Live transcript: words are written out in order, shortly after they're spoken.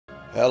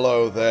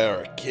Hello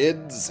there,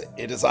 kids.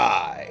 It is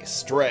I,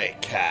 Stray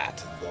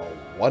Cat, the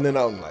one and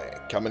only,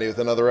 coming with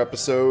another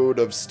episode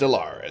of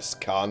Stellaris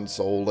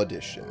Console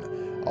Edition.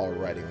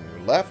 Alrighty, when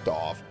we left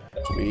off,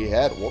 we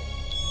had... Whoop.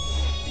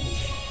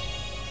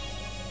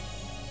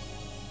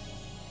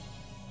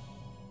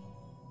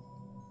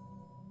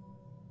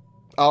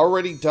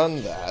 Already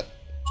done that,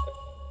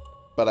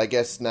 but I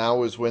guess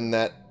now is when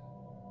that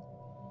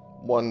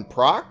one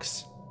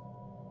procs?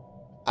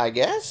 I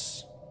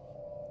guess?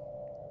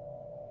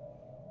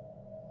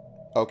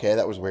 Okay,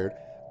 that was weird.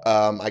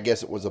 I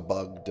guess it was a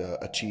bugged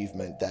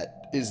achievement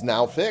that is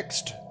now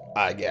fixed,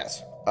 I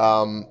guess.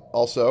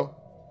 Also,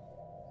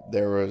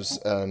 there was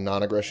a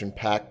non-aggression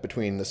pact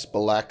between the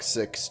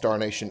Stellaris Star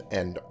Nation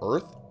and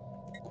Earth.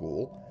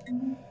 Cool.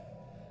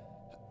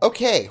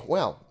 Okay,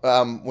 well,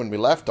 when we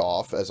left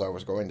off, as I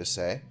was going to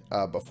say,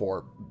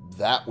 before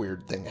that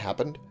weird thing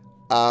happened,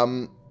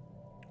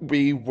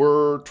 we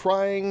were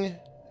trying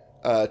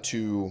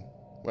to,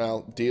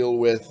 well, deal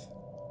with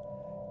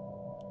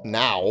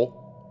now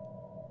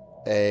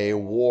a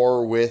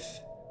war with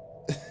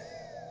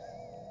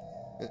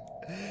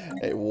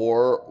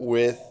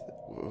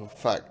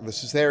fuck, the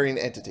Caesarian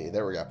entity.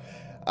 There we go.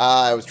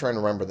 I was trying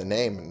to remember the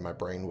name and my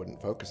brain wouldn't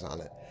focus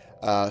on it.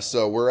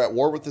 So we're at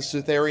war with the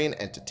Caesarian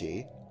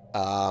entity.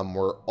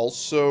 We're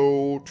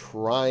also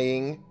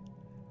trying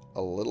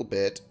a little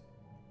bit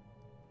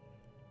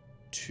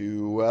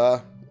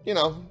to, you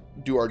know,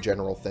 do our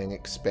general thing,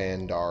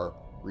 expand our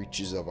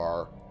reaches of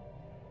our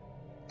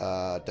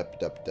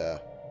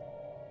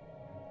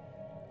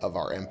of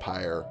our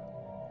empire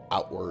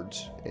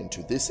outwards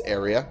into this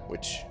area,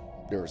 which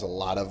there's a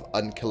lot of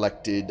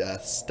uncollected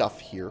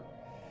stuff here,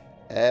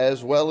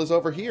 as well as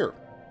over here.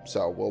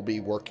 So we'll be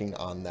working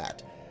on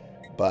that.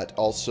 But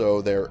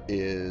also there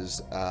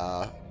is,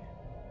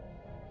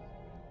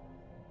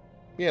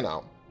 you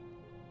know,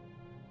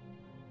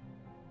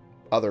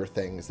 other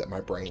things that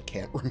my brain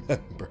can't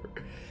remember.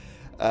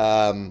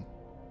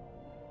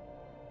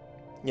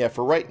 Yeah,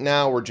 for right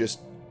now, we're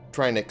just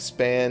trying to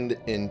expand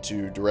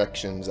into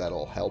directions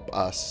that'll help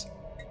us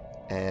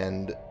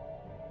and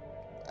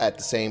at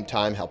the same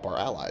time help our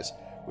allies,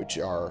 which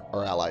are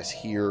our allies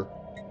here,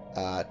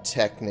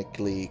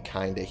 technically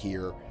kind of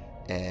here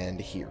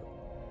and here.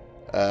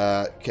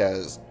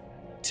 Because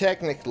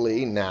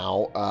technically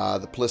now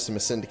the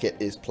Polysimus Syndicate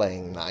is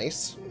playing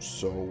nice,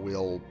 so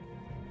we'll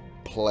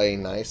play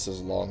nice as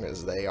long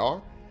as they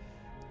are.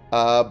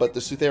 But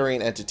the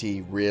Caesarian entity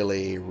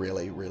really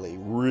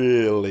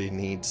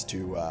needs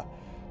to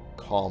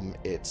calm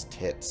its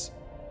tits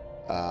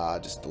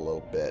just a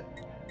little bit.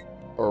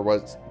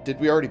 Or did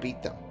we already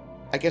beat them?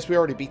 I guess we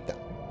already beat them.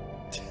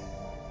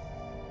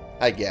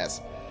 I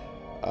guess.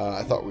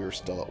 I thought we were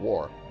still at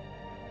war.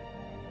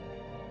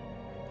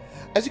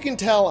 As you can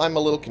tell, I'm a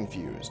little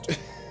confused.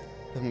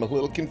 I'm a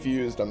little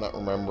confused. I'm not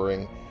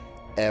remembering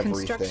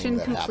everything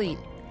that happened.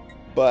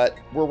 But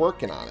we're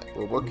working on it.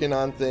 We're working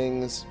on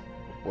things.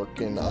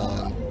 Working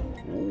on...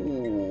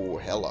 Ooh,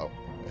 hello.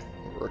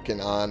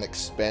 Working on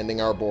expanding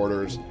our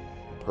borders,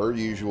 per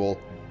usual.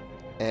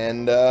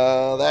 And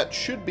that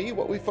should be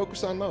what we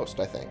focus on most,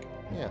 I think.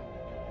 Yeah,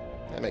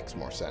 that makes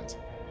more sense.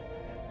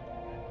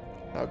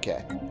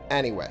 Okay,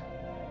 anyway.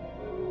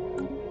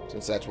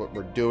 Since that's what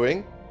we're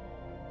doing...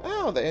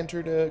 Oh, they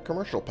entered a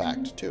commercial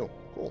pact, too.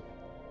 Cool.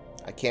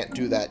 I can't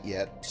do that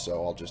yet,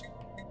 so I'll just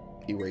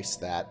erase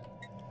that.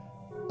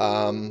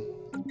 And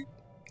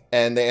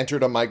they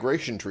entered a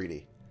migration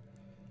treaty.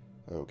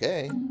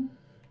 Okay.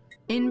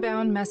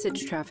 Inbound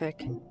message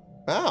traffic.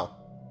 Oh.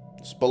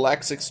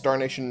 Stellaris Star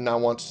Nation now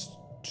wants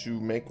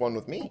to make one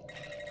with me.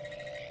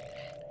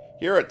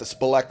 Here at the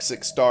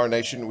Stellaris Star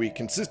Nation, we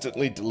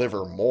consistently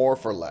deliver more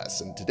for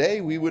less, and today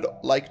we would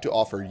like to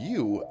offer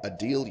you a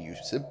deal you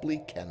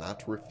simply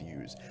cannot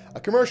refuse. A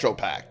commercial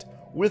pact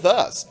with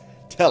us.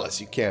 Tell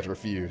us you can't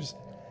refuse.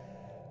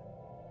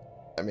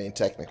 I mean,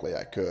 technically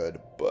I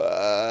could,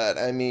 but,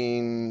 I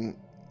mean,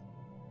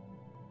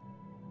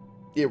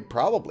 it would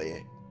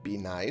probably be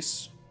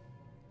nice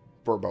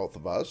for both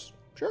of us.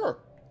 Sure.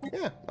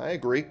 Yeah, I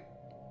agree.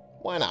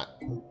 Why not?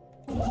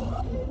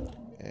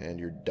 And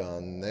you're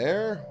done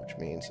there, which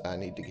means I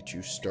need to get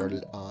you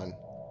started on...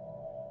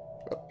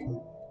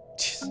 Oh.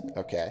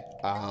 Okay.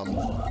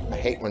 I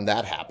hate when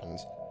that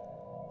happens.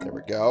 There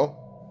we go.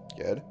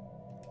 Good.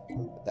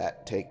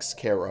 That takes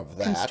care of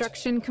that.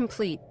 Construction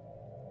complete.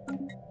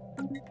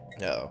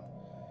 Oh.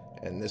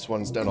 And this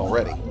one's done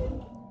already.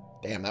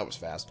 Damn, that was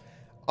fast.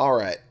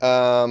 Alright.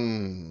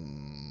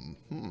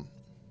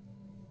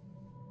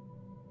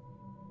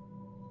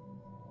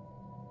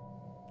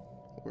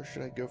 Where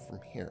should I go from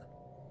here?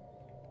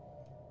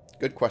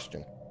 Good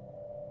question.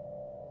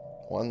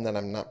 One that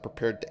I'm not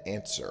prepared to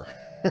answer.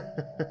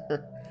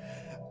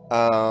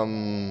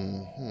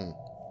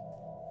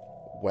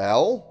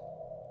 Well,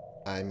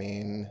 I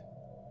mean...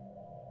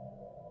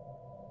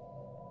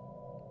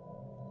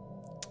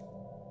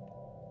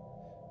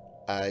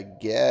 I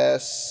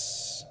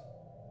guess...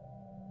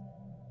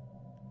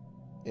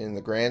 in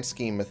the grand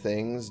scheme of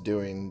things,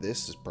 doing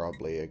this is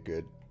probably a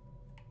good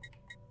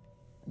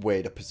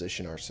way to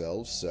position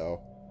ourselves,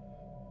 so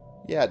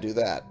yeah, do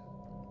that.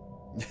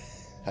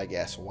 I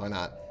guess, why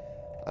not?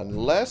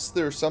 Unless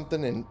there's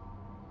something in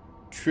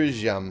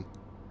Tritium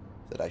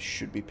that I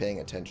should be paying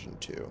attention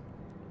to.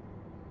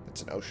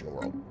 It's an ocean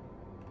world.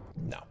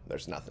 No,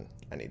 there's nothing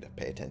I need to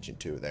pay attention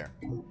to there.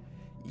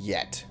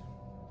 Yet.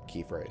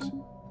 Key phrase.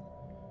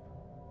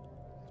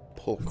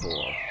 Pulcor.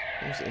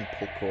 What was in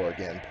Pulcor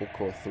again?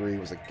 Pulcor 3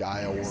 was a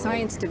Gaia world.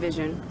 Science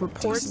Division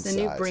reports a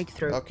new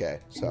breakthrough. Okay,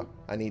 so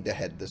I need to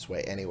head this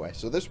way anyway.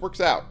 So this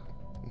works out.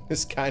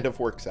 This kind of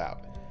works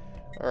out.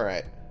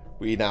 Alright.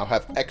 We now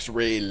have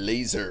X-ray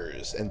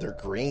lasers, and they're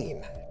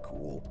green.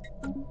 Cool.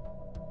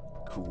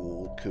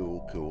 Cool,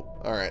 cool,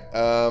 cool. Alright,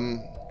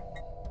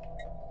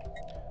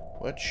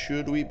 what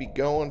should we be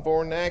going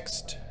for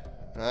next?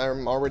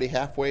 I'm already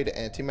halfway to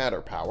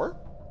antimatter power.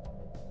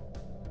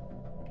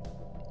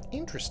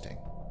 Interesting.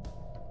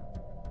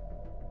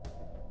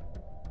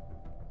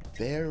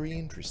 Very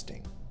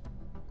interesting.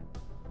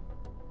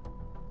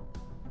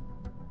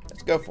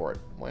 Let's go for it.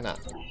 Why not?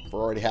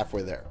 We're already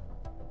halfway there.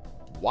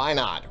 Why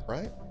not,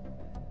 right?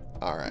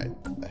 Alright,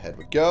 ahead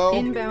we go.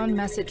 Inbound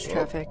message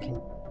traffic.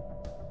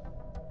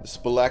 The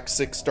Spelak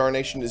 6 Star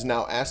Nation is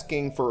now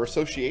asking for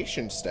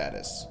association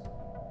status.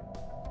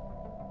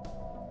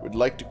 Would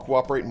like to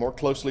cooperate more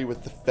closely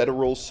with the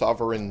federal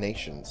sovereign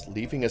nations.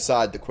 Leaving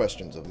aside the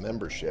questions of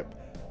membership,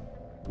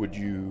 would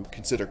you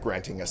consider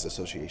granting us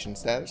association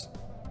status?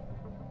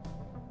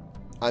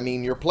 I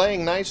mean, you're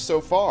playing nice so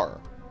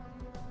far.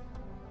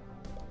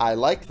 I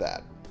like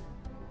that.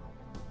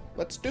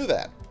 Let's do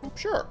that.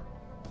 Sure.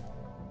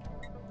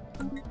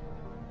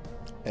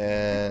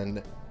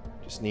 And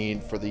just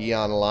need for the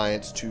Eon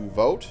Alliance to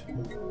vote.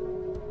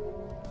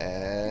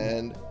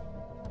 And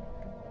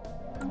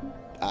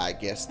I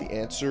guess the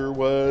answer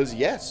was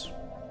yes.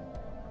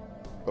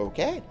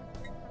 Okay.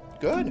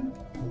 Good.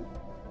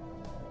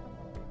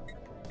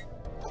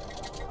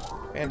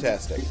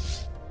 Fantastic.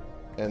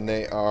 And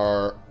they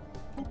are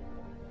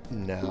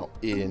now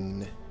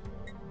in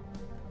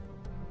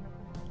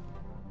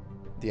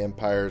the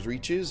Empire's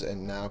reaches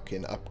and now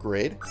can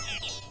upgrade.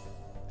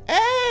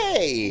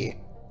 Hey!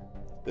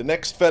 The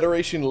next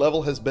Federation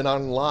level has been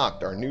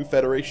unlocked. Our new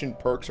Federation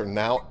perks are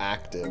now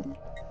active.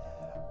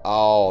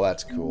 Oh,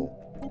 that's cool.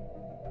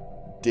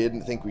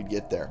 Didn't think we'd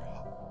get there.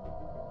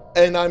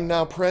 And I'm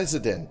now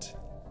president.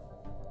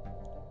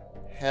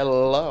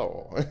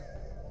 Hello.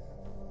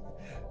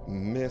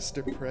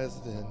 Mr.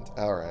 President.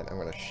 Alright, I'm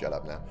going to shut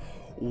up now.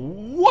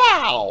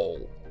 Wow!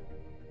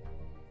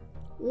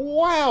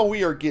 Wow,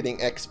 we are getting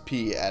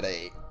XP at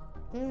a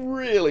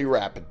really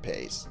rapid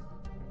pace.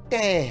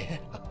 Damn.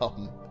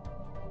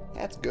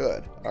 That's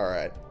good.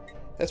 Alright.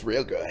 That's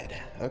real good.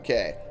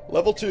 Okay.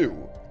 Level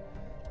 2.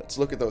 Let's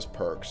look at those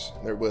perks.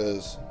 There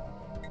was...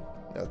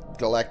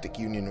 Galactic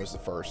Union was the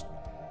first.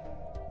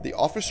 The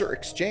Officer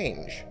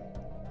Exchange.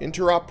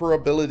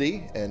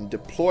 Interoperability and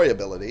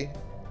deployability.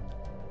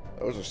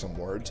 Those are some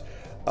words.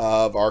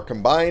 Of our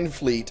combined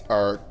fleet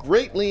are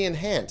greatly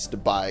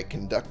enhanced by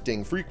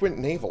conducting frequent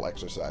naval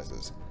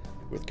exercises,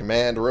 with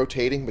command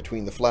rotating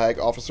between the flag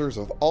officers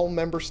of all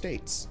member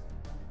states.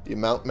 The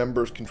amount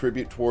members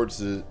contribute towards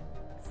the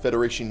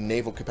Federation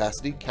naval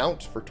capacity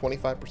counts for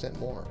 25%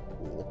 more.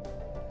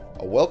 Cool.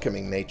 A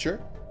welcoming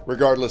nature.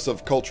 Regardless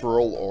of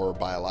cultural or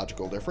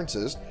biological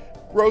differences,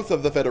 growth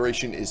of the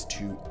Federation is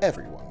to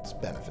everyone's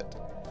benefit.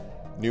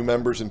 New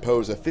members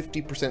impose a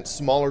 50%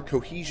 smaller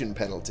cohesion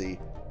penalty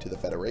to the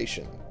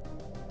Federation.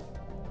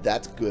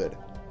 That's good.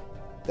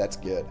 That's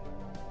good.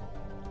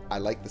 I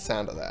like the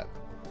sound of that.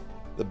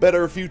 The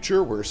better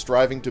future we're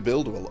striving to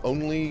build will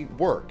only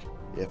work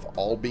if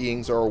all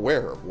beings are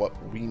aware of what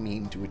we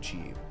mean to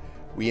achieve.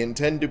 We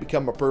intend to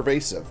become a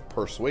pervasive,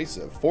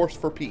 persuasive force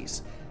for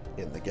peace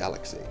in the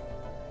galaxy.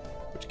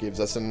 Which gives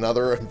us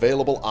another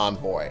available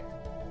envoy.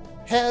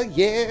 Hell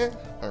yeah!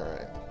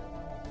 Alright.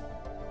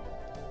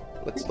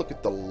 Let's look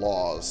at the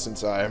laws.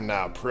 Since I am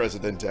now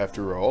president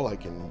after all, I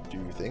can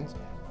do things.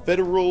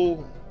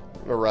 Federal,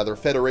 or rather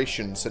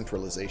Federation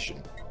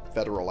centralization.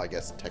 Federal, I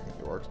guess,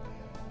 technically works.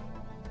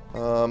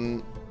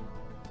 The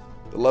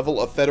level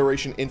of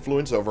Federation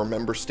influence over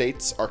member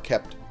states are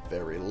kept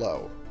very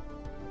low.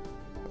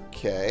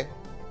 Okay.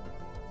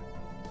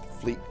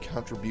 Fleet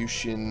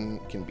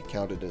contribution can be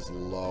counted as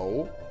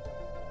low.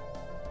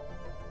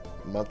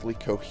 Monthly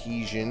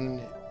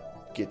cohesion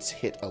gets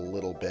hit a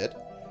little bit,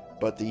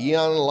 but the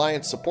Eon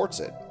Alliance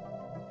supports it.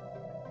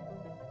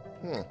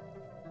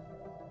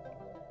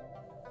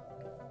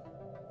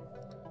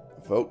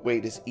 Vote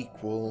weight is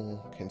equal.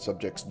 Can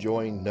subjects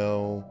join?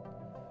 No.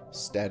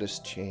 Status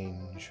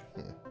change.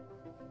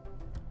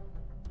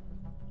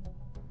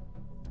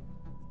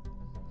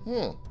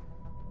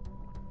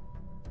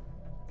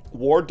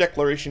 War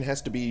declaration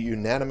has to be a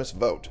unanimous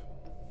vote,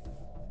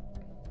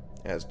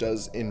 as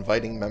does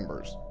inviting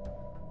members.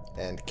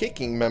 And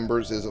kicking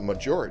members is a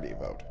majority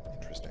vote.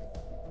 Interesting.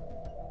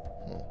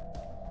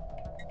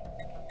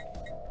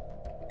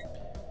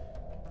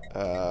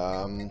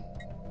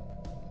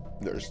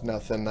 There's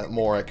nothing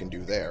more I can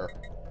do there.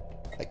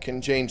 I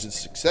can change the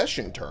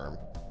succession term.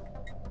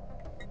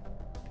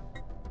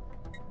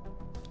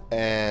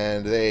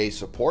 And they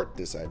support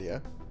this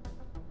idea.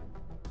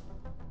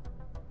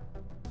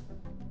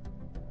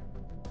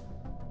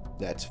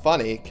 That's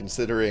funny,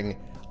 considering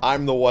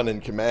I'm the one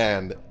in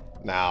command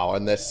now,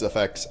 and this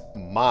affects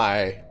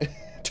my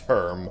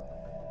term.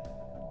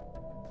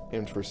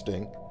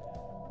 Interesting.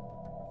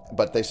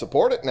 But they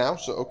support it now,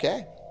 so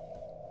okay.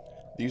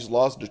 These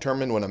laws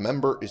determine when a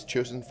member is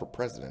chosen for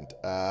president.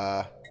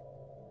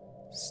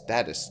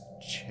 Status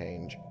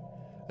change.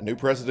 A new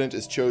president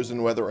is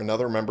chosen whether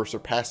another member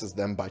surpasses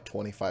them by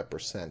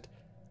 25%.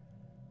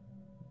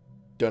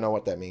 Don't know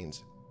what that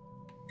means.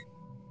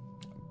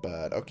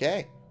 But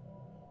okay.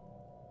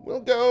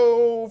 We'll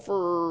go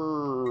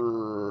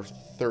for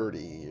 30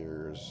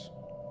 years.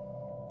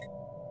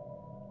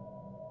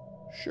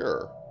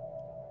 Sure.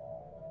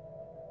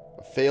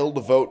 A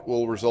failed vote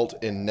will result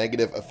in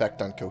negative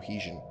effect on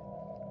cohesion.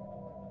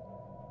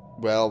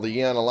 Well, the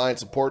Eon Alliance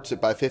supports it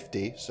by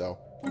 50, so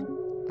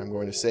I'm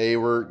going to say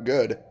we're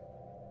good.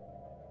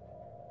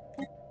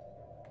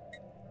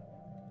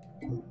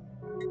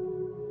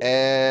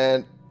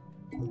 And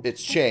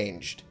it's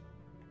changed.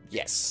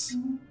 Yes.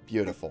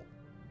 Beautiful.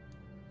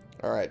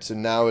 Alright, so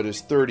now it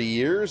is 30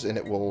 years, and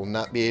it will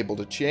not be able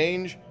to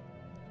change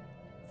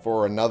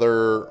for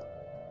another,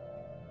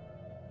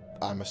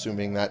 I'm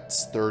assuming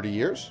that's 30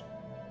 years?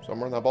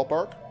 Somewhere in that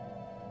ballpark?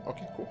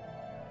 Okay, cool.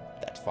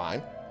 That's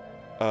fine.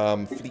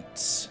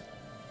 Fleets.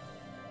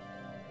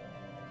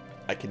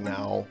 I can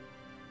now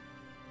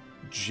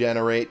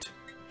generate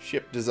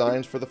ship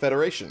designs for the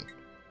Federation.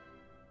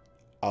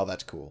 Oh,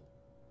 that's cool.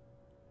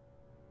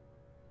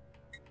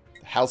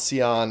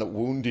 Halcyon,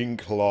 Wounding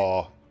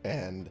Claw,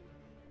 and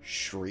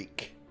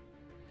Shriek.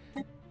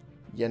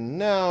 You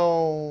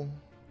know,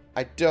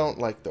 I don't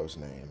like those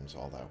names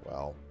all that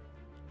well.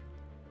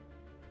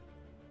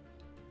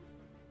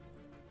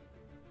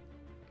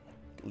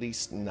 At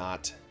least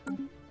not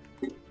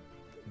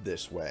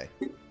this way.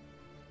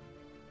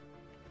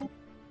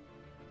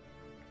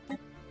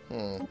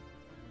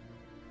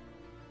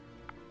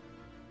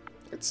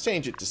 Let's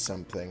change it to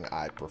something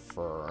I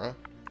prefer.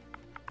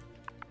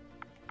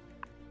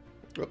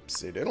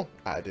 Oopsie doodle.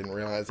 I didn't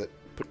realize it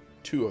put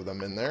two of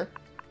them in there.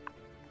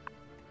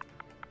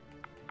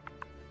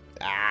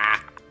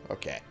 Ah!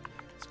 Okay.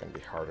 It's going to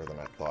be harder than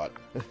I thought.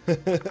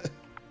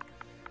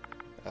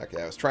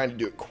 Okay, I was trying to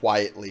do it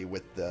quietly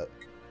with the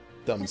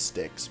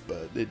thumbsticks,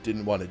 but it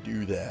didn't want to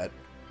do that.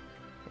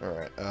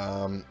 Alright,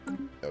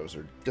 those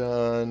are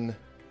done.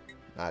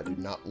 I do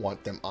not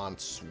want them on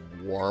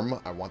Swarm.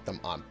 I want them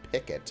on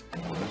Picket.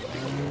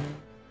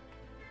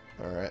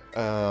 Alright,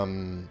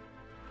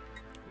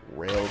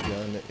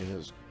 Railgun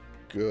is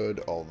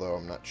good, although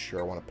I'm not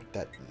sure I want to put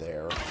that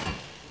there. I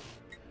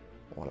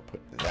want to put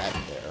that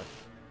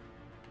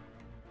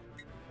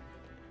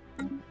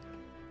there.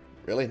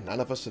 Really?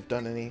 None of us have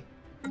done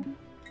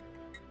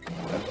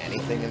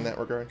anything in that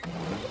regard?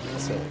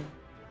 That's silly.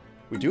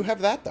 We do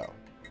have that, though,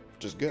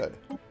 which is good.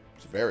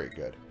 It's very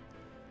good.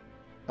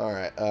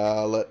 Alright,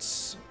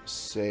 let's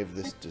save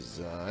this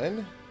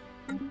design.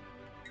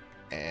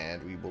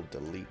 And we will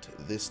delete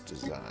this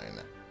design.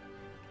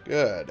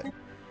 Good.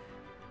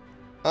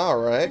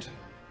 Alright.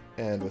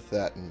 And with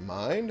that in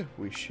mind,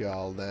 we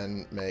shall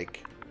then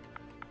make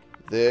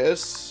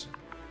this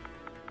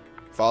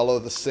follow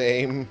the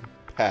same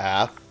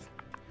path.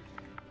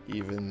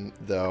 Even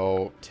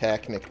though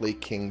technically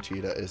King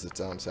Cheetah is its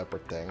own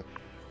separate thing.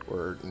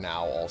 We're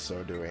now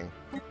also doing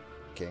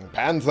King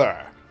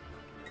Panther.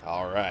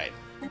 Alright.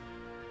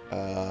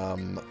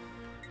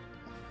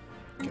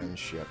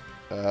 Gunship.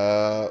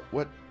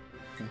 What?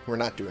 We're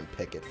not doing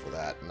Picket for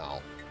that, no.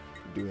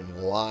 We're doing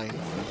Line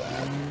for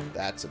that.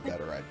 That's a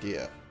better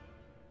idea.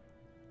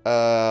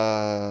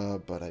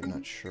 But I'm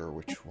not sure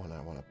which one I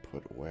want to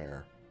put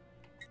where.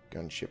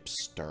 Gunship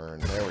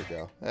Stern. There we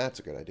go. That's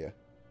a good idea.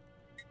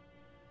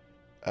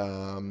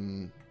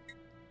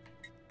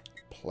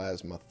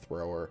 Plasma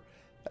Thrower.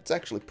 That's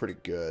actually pretty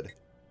good.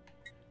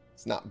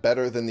 It's not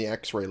better than the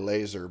X-ray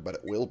laser, but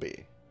it will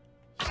be.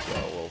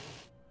 So,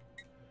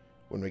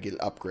 when we get it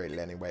upgraded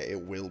anyway,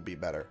 it will be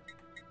better.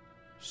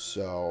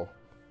 So,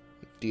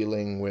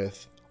 dealing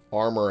with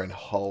armor and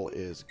hull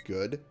is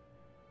good.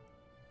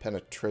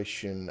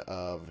 Penetration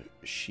of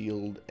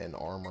shield and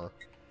armor.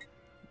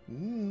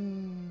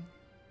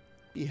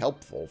 Be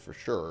helpful for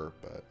sure,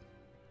 but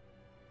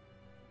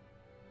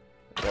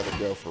I'd rather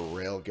go for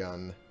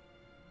railgun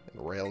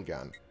and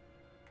railgun.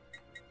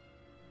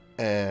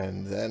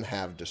 And then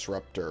have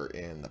disruptor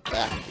in the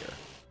back here.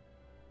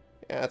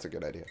 Yeah, that's a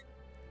good idea.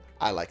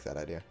 I like that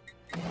idea.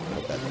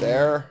 Put that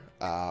there.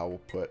 We'll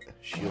put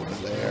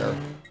shields there.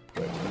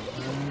 Put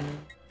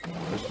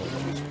first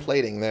one use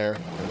plating there,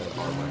 and then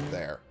armor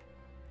there.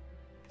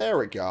 There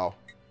we go.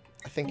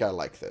 I think I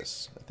like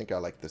this. I think I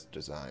like this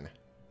design.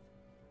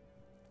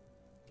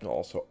 I'll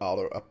also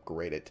auto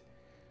upgrade it.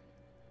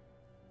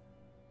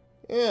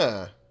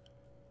 Yeah.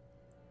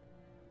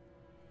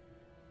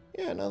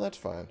 Yeah, no, that's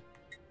fine.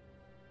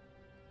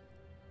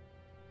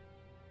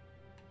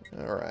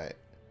 Alright.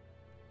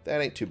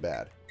 That ain't too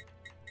bad.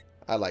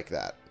 I like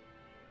that.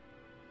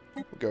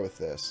 We'll go with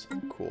this.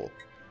 Cool.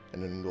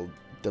 And then we'll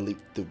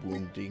delete the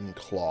wounding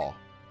claw.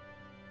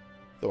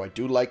 Though I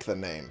do like the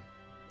name.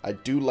 I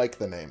do like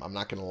the name. I'm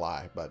not going to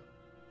lie, but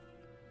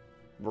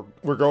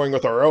we're going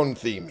with our own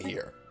theme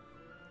here.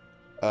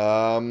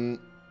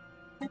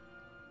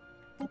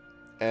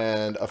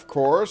 And, of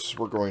course,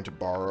 we're going to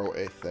borrow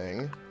a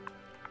thing.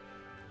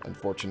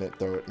 Unfortunate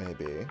though it may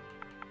be.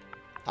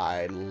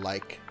 I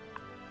like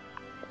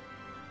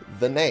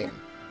the name.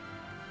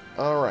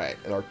 Alright,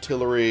 an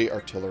artillery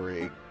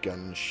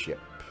gunship.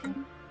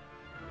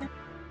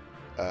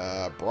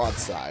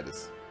 Broadside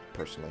is,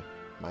 personally,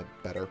 my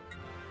better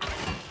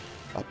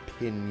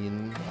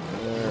opinion.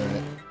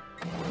 Alright.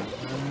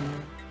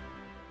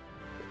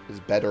 Is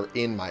better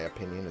in my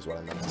opinion, is what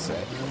I meant to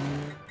say.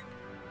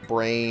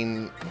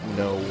 Brain,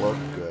 no work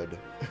good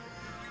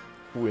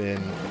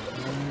when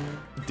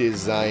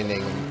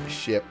designing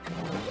ship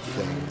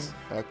things.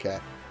 Okay.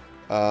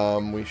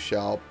 We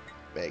shall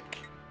make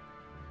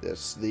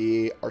this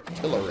the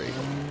artillery.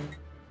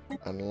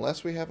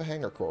 Unless we have a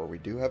hangar core. We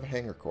do have a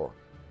hangar core.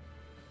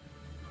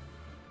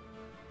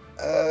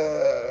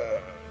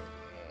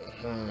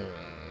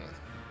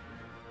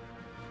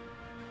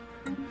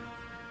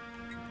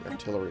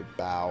 Artillery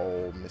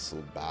bow,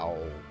 missile bow,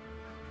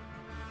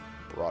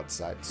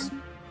 broadside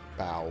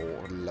bow,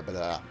 blah,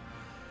 blah.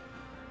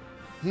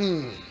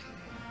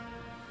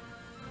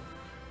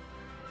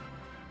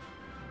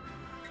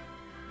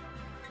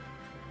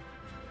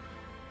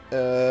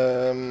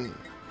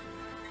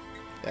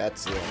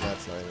 That's it.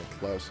 That's not even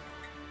close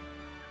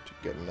to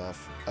good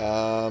enough.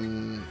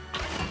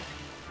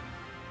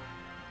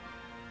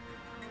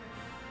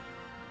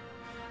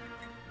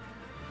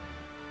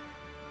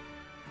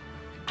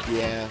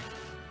 Yeah.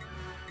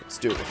 Let's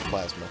do it with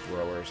plasma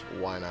throwers.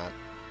 Why not?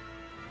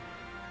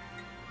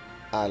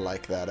 I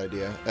like that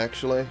idea,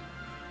 actually.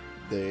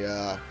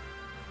 The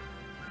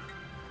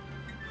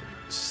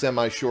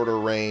semi-shorter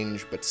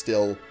range, but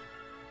still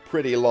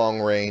pretty long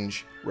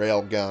range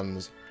rail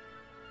guns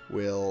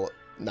will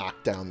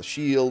knock down the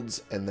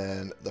shields, and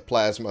then the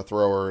plasma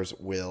throwers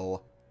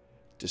will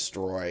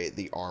destroy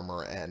the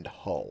armor and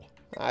hull.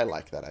 I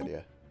like that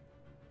idea.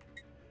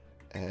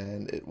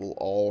 And it will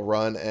all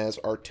run as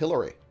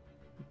artillery.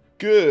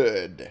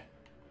 Good.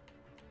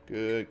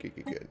 Good, good,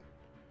 good, good.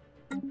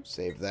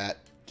 Save that.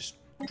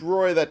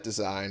 Destroy that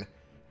design.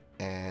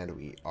 And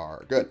we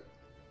are good.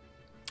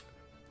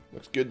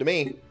 Looks good to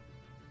me.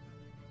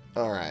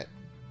 Alright.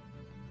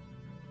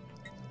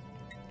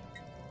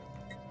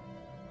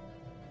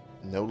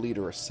 No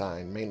leader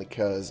assigned, mainly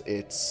because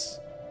it's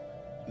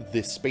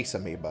this space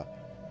amoeba.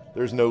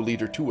 There's no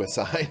leader to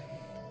assign.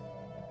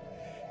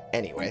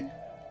 Anyway.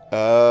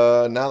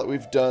 Now that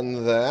we've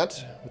done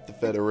that with the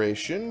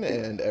Federation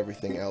and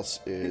everything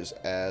else is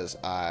as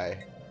I...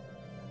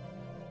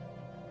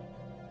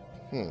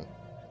 Fleet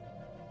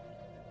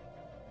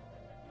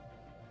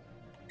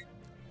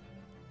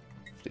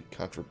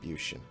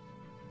contribution.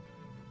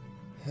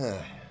 Huh.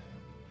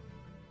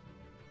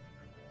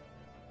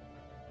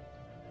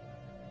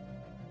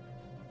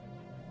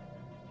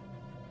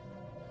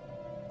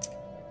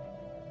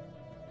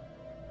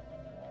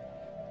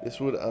 This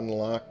would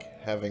unlock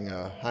having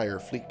a higher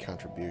fleet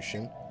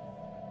contribution.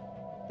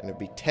 And it'd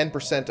be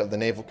 10% of the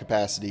naval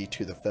capacity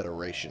to the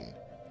Federation.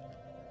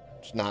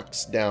 Which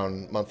knocks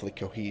down monthly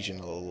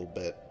cohesion a little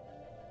bit.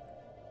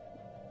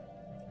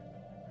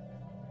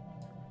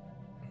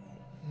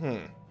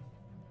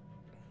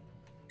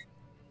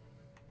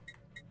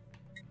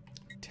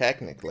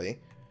 Technically,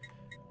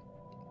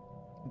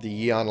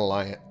 the Eon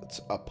Alliance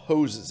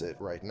opposes it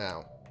right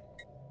now.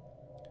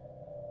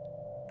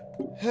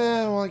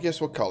 Well, I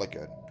guess we'll call it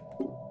good.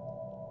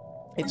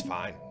 It's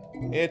fine.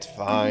 It's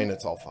fine.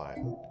 It's all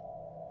fine.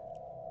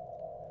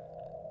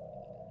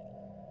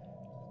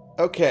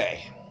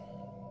 Okay.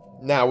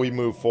 Now we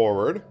move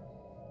forward.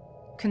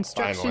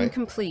 Construction Finally.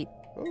 complete.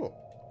 Oh.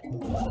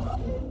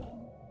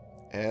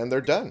 And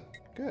they're done.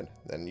 Good.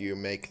 Then you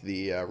make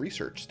the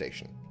research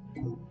station.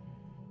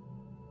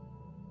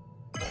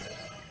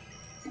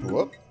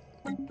 Whoop.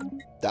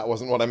 That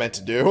wasn't what I meant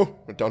to do.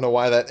 I don't know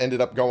why that ended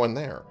up going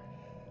there.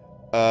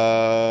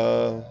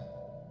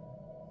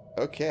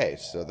 Okay,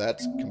 so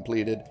that's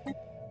completed.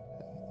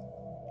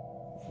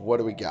 What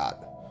do we got?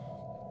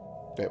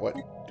 Wait, what?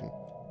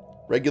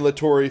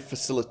 Regulatory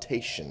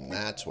facilitation.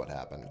 That's what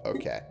happened.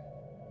 Okay.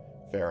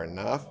 Fair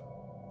enough.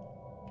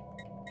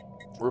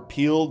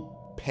 Repealed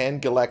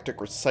pan-galactic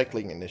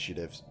recycling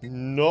initiatives.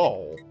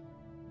 No.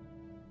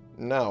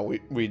 No,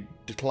 we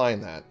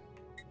decline that.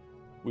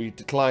 We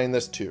decline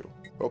this too.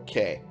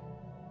 Okay.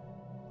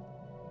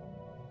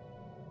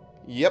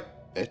 Yep.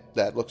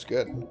 That looks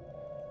good.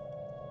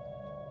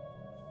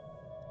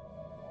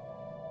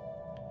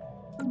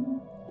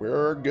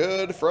 We're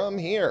good from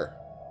here.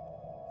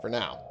 For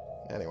now.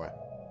 Anyway.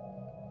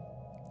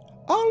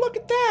 Oh, look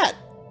at that!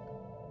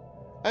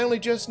 I only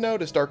just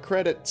noticed our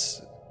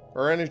credits,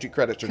 our energy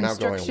credits are now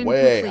going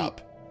way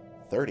up.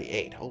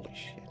 38. Holy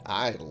shit.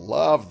 I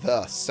love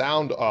the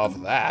sound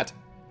of that.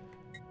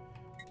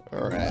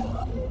 Alright.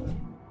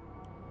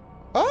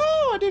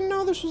 Oh, I didn't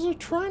know this was a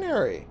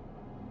trinary.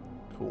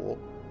 Cool.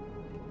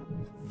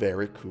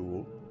 Very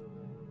cool.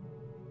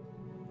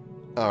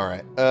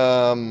 Alright,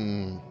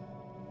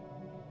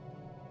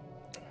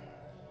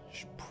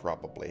 should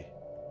probably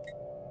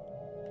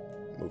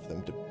move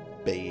them to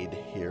Bade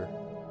here.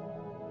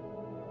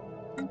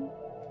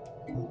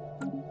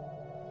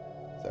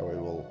 That way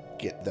we'll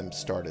get them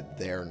started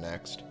there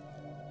next.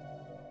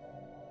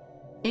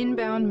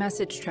 Inbound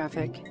message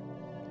traffic.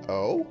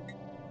 Oh?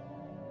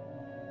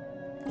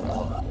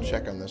 I'll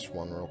check on this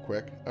one real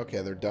quick.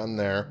 Okay, they're done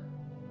there.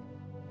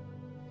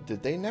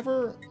 Did they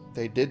never...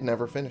 They did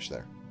never finish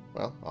there.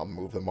 Well, I'll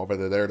move them over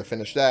to there to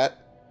finish that.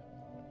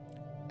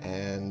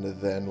 And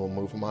then we'll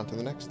move them on to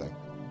the next thing.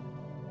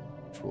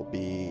 Which will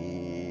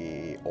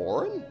be...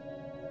 Orin?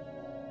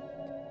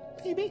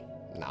 Maybe?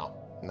 No.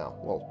 No.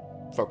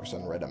 We'll focus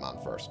on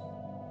Redamon first.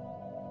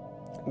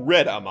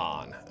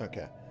 Redamon!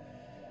 Okay.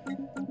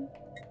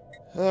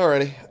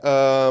 Alrighty.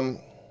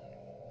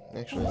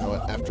 Actually, you know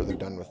what? After they're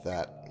done with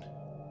that,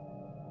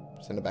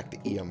 send it back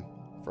to Eam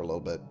for a little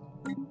bit.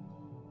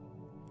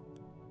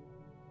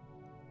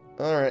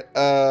 Alright,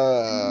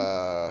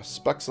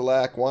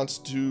 Spuxalak wants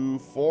to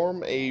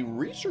form a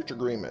research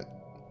agreement.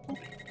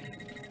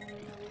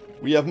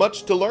 We have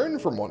much to learn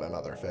from one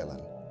another,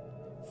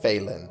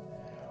 Phelan.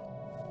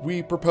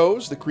 We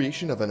propose the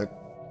creation of a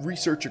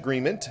research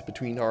agreement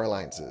between our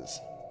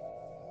alliances.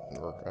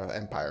 Or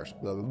empires.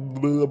 Words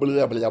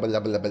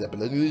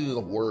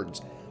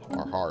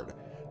are hard.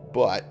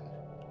 But,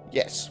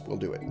 yes, we'll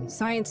do it.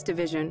 Science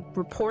Division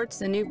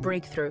reports a new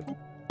breakthrough.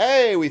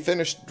 Hey, we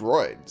finished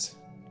droids.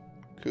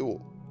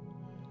 Cool.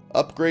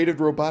 Upgraded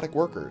robotic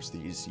workers.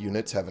 These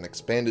units have an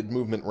expanded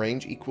movement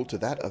range equal to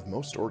that of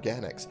most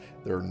organics.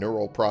 Their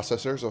neural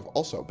processors have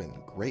also been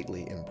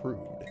greatly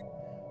improved.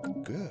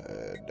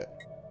 Good.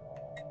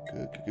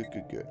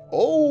 Good.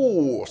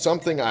 Oh,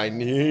 something I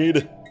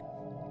need.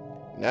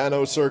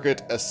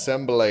 Nanocircuit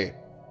assembly.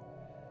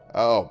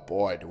 Oh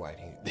boy, do I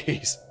need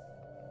these.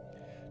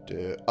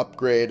 To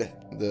upgrade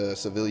the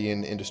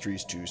civilian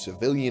industries to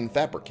civilian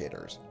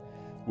fabricators.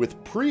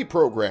 With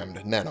pre-programmed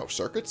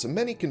nanocircuits,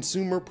 many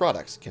consumer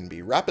products can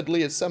be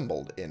rapidly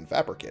assembled in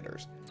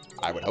fabricators.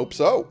 I would hope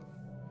so.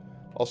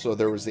 Also,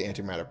 there was the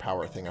antimatter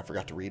power thing I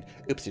forgot to read.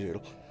 Oopsie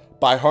doodle.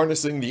 By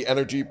harnessing the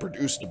energy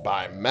produced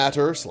by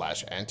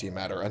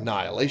matter/antimatter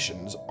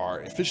annihilations,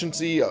 our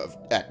efficiency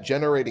at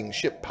generating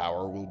ship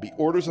power will be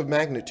orders of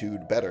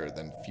magnitude better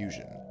than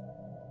fusion.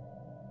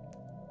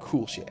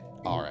 Cool shit.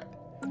 Alright.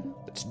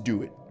 Let's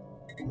do it.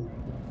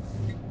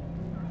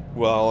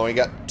 Well, we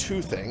got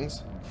two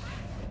things.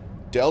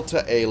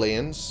 Delta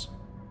aliens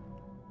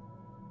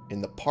in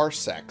the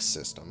Parsec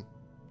system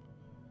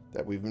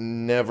that we've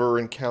never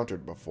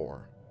encountered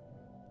before.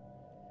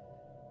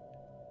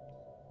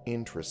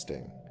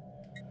 Interesting.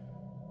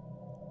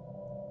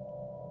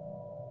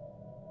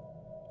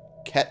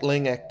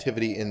 Ketling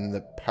activity in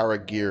the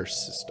Paragear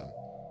system.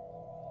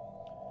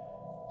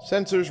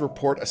 Sensors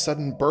report a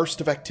sudden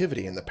burst of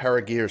activity in the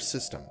Paragear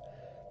system.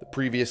 The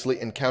previously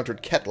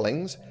encountered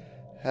Ketlings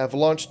have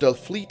launched a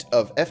fleet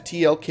of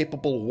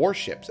FTL-capable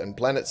warships, and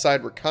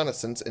planet-side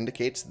reconnaissance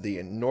indicates the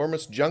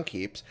enormous junk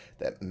heaps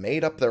that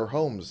made up their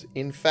homes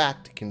in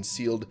fact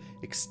concealed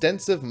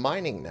extensive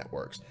mining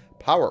networks,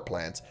 power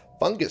plants,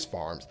 fungus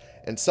farms,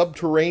 and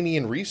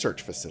subterranean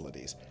research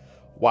facilities.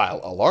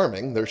 While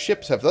alarming, their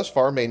ships have thus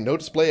far made no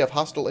display of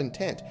hostile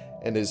intent,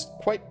 and it is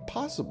quite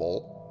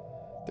possible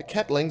the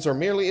Ketlings are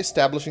merely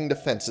establishing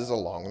defenses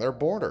along their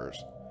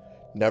borders.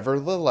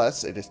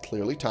 Nevertheless, it is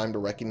clearly time to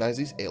recognize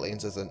these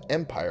aliens as an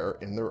empire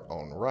in their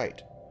own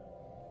right.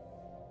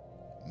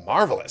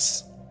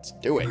 Marvelous! Let's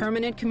do it.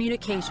 Permanent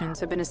communications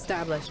have been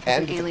established with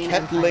And an alien the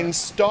empire. Ketling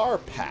Star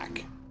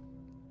Pack.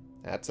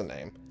 That's a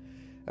name.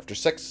 After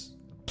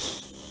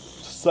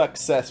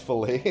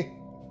successfully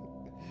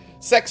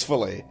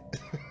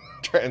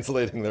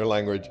translating their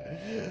language.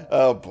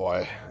 Oh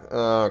boy.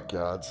 Oh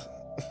god.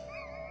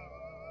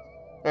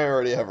 I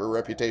already have a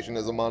reputation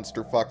as a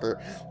monster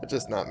fucker. Let's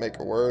just not make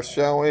it worse,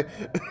 shall we?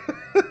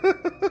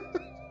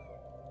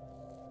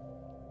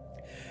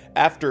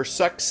 After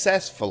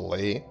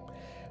successfully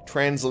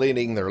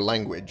translating their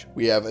language,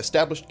 we have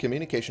established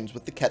communications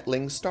with the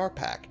Ketling Star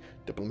Pack.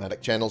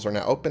 Diplomatic channels are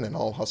now open and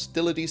all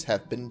hostilities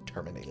have been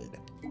terminated.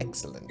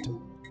 Excellent.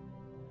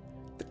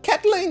 The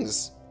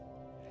Ketlings!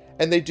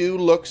 And they do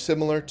look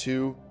similar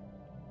to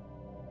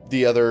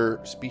the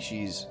other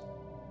species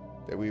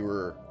that we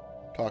were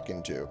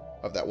talking to.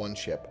 Of that one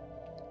ship.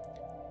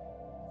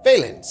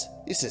 Valens,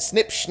 this is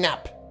Snip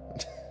Schnapp.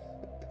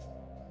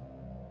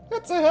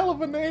 That's a hell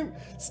of a name.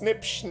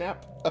 Snip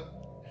Schnapp.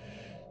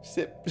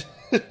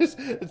 It's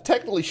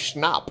technically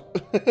Schnapp.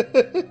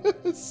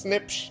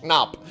 Snip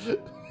Schnapp.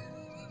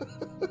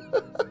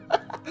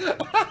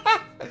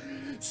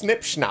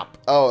 Snip Schnapp.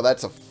 Oh,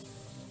 that's a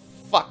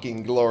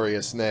fucking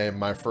glorious name,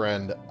 my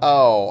friend.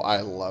 Oh,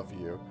 I love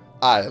you.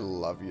 I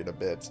love you to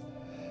bits.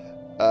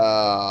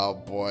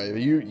 Oh boy,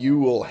 you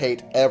will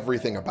hate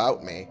everything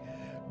about me,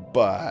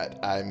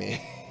 but I mean,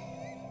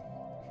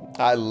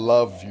 I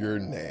love your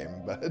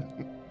name, bud.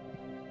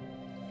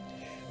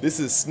 This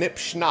is Snip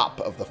Schnapp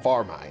of the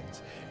Far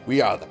Mines. We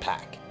are the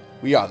Pack.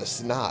 We are the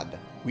Synod.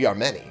 We are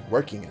many,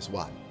 working as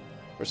one.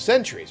 For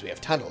centuries we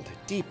have tunneled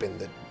deep in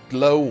the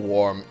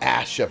glow-warm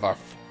ash of our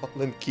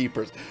fallen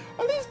keepers.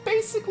 Are these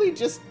basically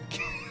just...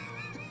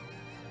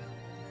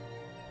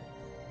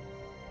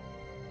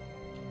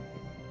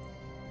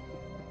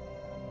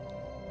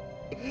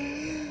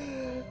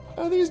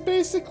 Are these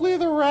basically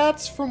the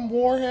rats from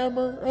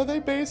Warhammer? Are they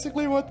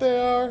basically what they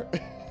are?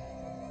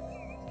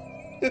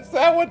 Is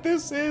that what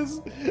this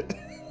is?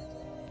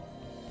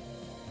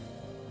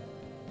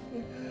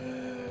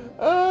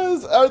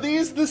 Are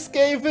these the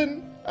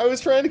Skaven? I was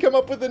trying to come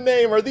up with a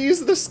name. Are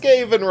these the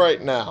Skaven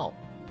right now?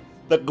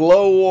 The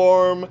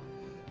glowworm,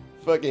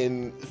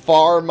 fucking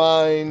far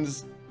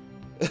minds.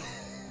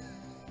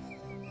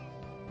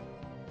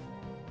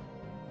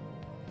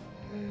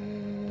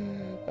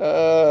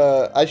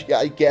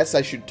 I guess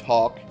I should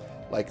talk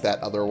like that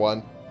other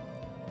one.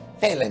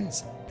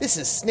 Phalans, this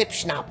is Snip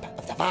Schnapp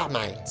of the Far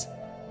Minds.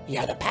 We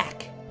are the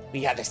Pack.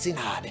 We are the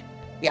Synod.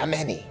 We are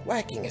many,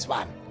 working as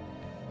one.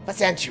 For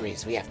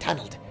centuries we have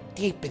tunneled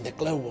deep in the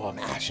glowworm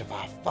ash of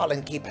our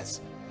fallen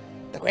keepers.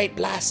 The great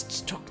blasts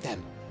took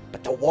them,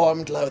 but the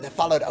warm glow that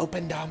followed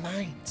opened our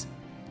minds.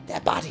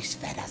 Their bodies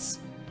fed us.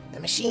 The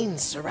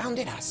machines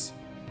surrounded us.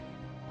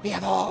 We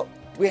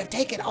have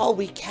taken all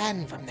we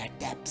can from their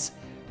depths.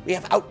 We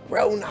have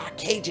outgrown our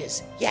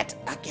cages yet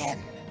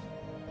again.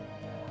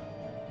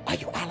 Are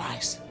you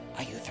allies?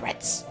 Are you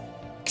threats?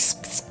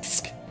 Ksk, ksk,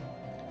 ksk.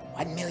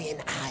 1 million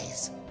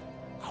eyes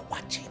are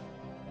watching.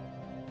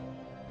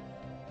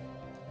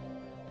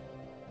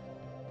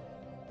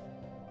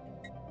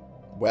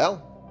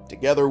 Well,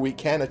 together we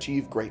can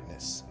achieve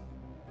greatness.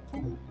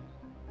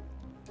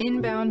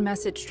 Inbound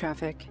message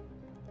traffic.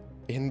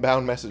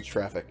 Inbound message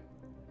traffic.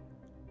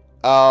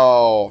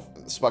 Oh,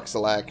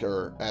 Spuxalak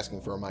are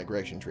asking for a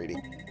migration treaty.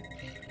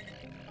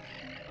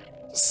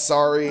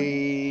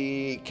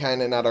 Sorry,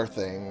 kinda not our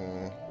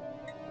thing.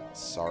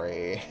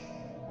 Sorry.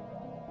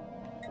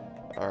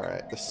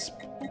 Alright, the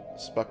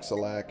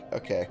Spuxalak.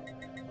 Okay.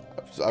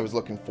 I was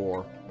looking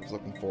for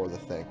the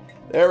thing.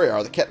 There we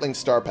are, the KETLINGS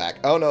Star Pack.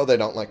 Oh no, they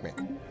don't like me.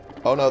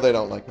 Oh no, they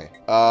don't like me.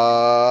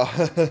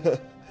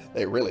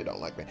 They really don't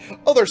like me.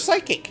 Oh, they're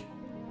psychic!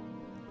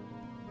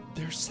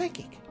 They're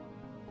psychic.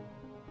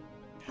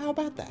 How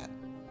about that?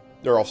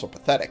 They're also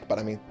pathetic, but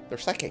I mean, they're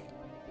psychic.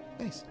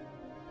 Nice.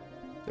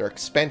 They're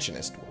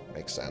expansionist.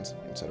 Makes sense,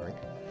 considering.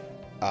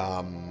 They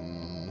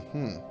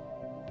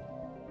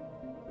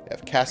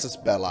have Casus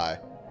Belli,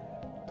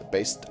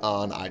 based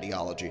on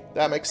ideology.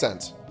 That makes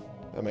sense.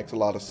 That makes a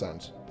lot of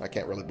sense. I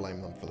can't really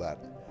blame them for that.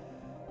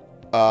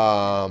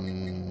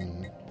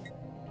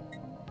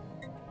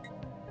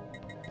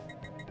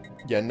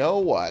 You know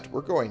what?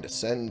 We're going to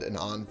send an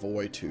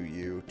envoy to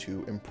you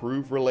to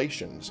improve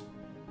relations.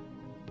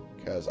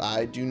 Because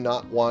I do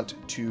not want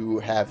to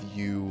have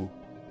you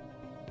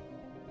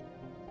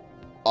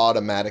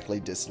automatically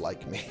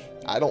dislike me.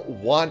 I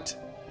want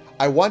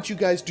you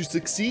guys to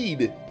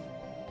succeed.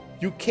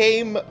 You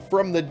came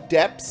from the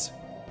depths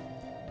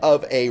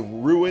of a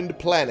ruined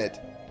planet.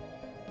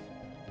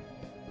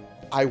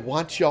 I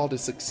want y'all to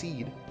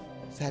succeed.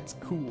 That's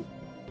cool.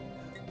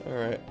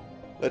 Alright.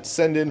 Let's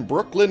send in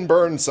Brooklyn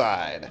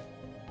Burnside.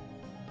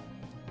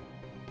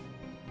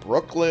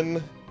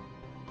 Brooklyn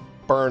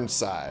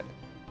Burnside.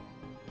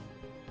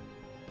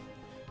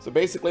 So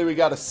basically we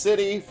got a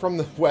city from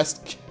the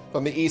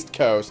East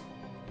Coast.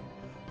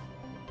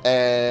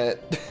 And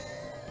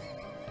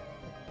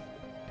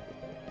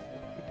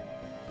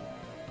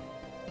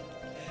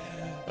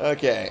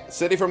okay,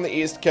 city from the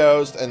East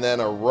Coast, and then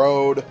a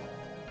road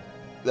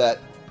that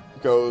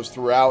goes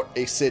throughout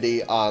a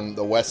city on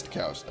the West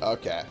Coast.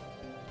 Okay.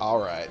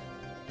 Alright.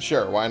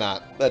 Sure, why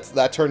not?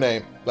 That's her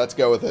name. Let's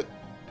go with it.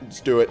 Let's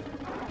do it.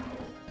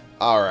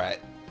 Alright.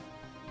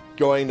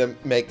 Going to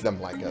make them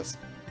like us.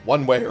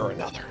 One way or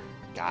another.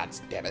 God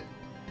damn it.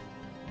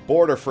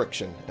 Border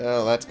friction.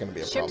 Oh, that's going to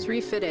be a problem. Ships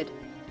refitted.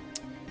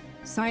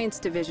 Science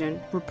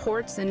Division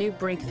reports a new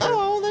breakthrough.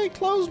 Oh, they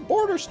closed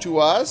borders to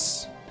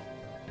us.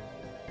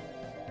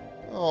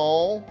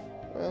 Oh.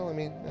 Well, I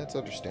mean, that's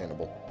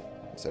understandable,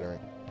 considering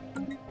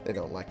they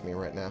don't like me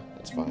right now.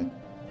 That's fine.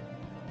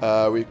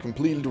 We've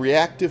completed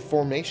reactive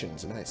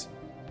formations. Nice.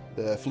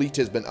 The fleet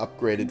has been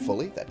upgraded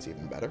fully. That's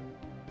even better.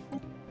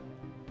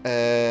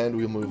 And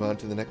we'll move on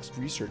to the next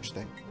research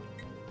thing.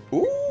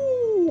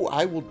 Ooh,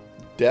 I will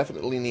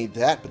definitely need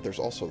that, but there's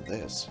also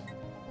this.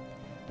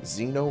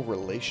 Xeno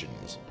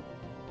Relations.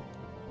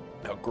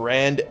 A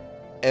grand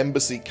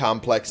embassy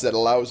complex that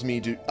allows me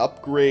to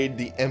upgrade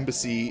the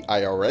embassy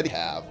I already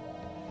have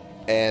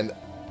and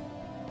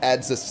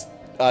adds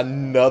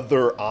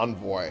another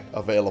envoy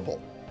available.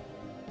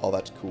 Oh,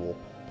 that's cool.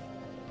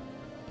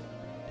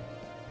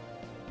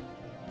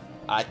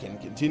 I can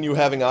continue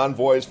having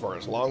envoys for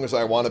as long as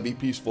I want to be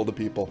peaceful to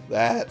people.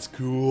 That's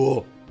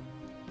cool.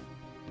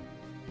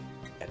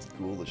 That's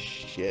cool as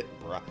shit,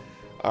 bruh.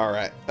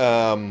 Alright,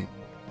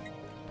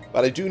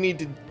 but I do need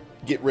to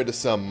get rid of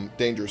some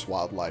dangerous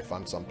wildlife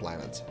on some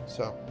planets.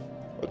 So,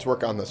 let's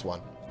work on this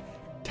one.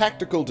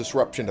 Tactical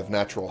disruption of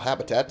natural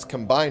habitats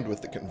combined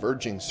with the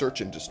converging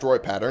search and destroy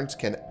patterns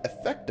can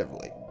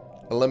effectively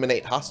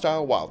eliminate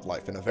hostile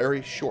wildlife in a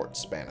very short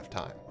span of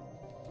time.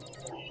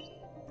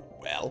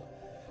 Well,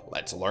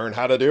 let's learn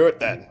how to do it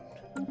then.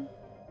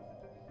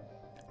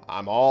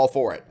 I'm all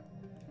for it.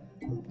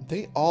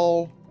 They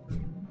all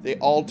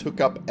took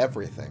up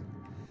everything.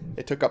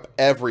 They took up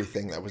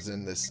everything that was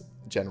in this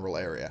general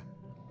area.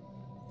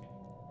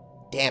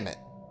 Damn it.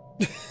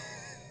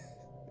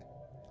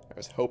 I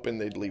was hoping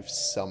they'd leave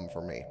some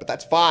for me, but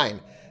that's fine.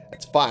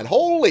 That's fine.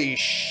 Holy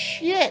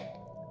shit!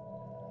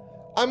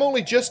 I'm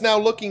only just now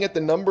looking at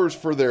the numbers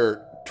for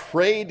their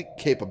trade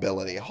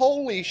capability.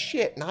 Holy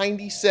shit.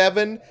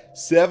 97,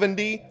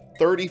 70,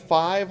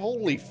 35.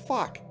 Holy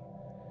fuck.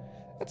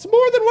 That's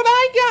more than what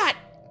I got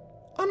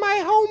on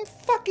my home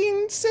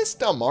fucking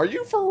system. Are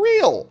you for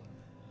real?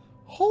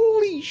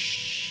 Holy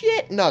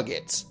shit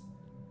nuggets.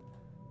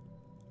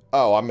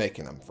 Oh, I'm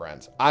making them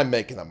friends. I'm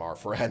making them our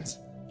friends.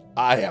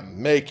 I am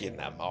making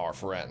them our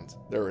friends.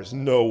 There is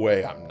no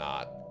way I'm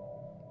not.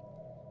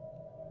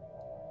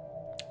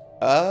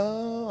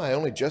 Oh, I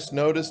only just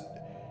noticed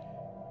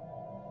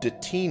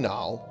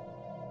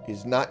Detinal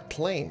is not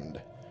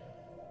claimed.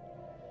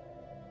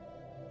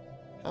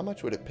 How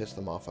much would it piss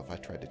them off if I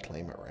tried to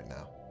claim it right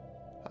now?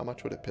 How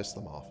much would it piss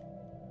them off?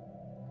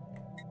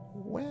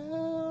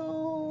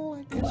 Well,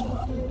 I guess we'll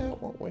find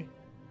out, won't we?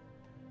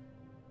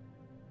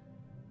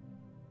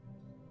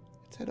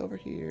 Let's head over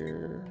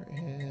here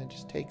and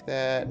just take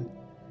that.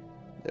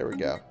 There we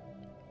go.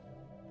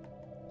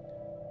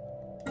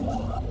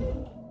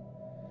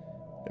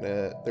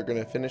 They're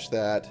gonna finish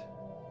that.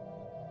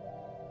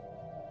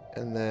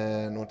 And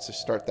then once they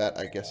start that,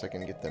 I guess I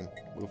can get them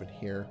moving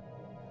here.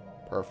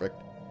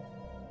 Perfect.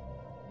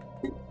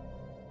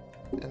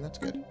 And that's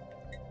good.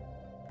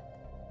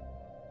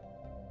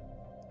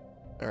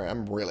 Alright,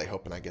 I'm really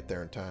hoping I get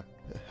there in time.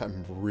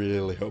 I'm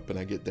really hoping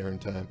I get there in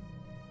time.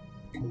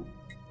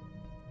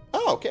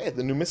 Oh, okay.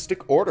 The new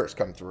mystic orders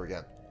come through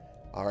again.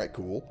 Alright,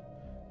 cool.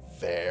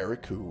 Very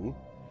cool.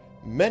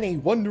 Many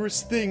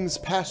wondrous things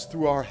pass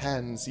through our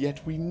hands,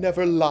 yet we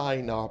never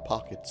line our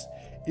pockets.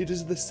 It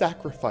is the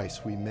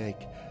sacrifice we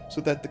make,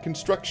 so that the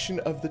construction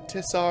of the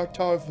Tessar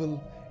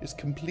Tarvel is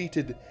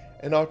completed,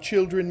 and our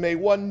children may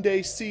one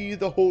day see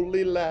the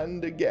Holy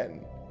Land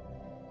again.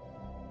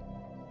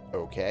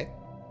 Okay.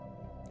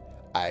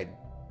 I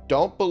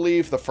don't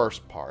believe the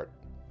first part,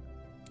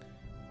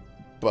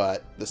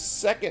 but the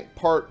second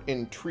part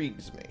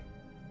intrigues me.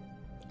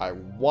 I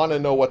want to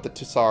know what the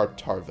Tessar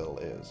Tarvel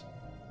is.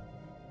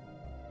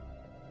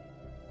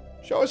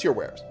 Show us your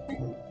wares.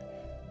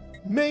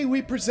 May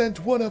we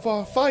present one of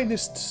our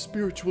finest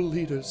spiritual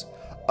leaders,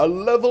 a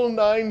level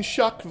 9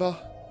 Shakva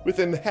with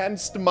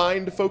enhanced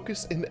mind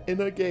focus and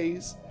inner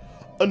gaze.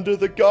 Under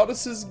the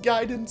goddess's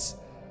guidance,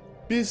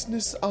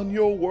 business on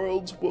your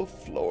worlds will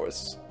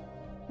flourish.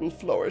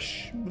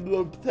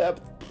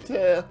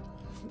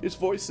 His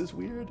voice is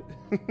weird.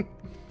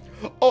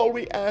 All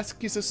we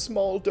ask is a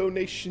small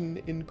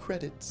donation in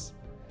credits.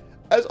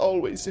 As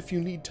always, if you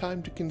need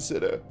time to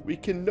consider, we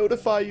can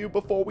notify you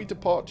before we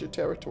depart your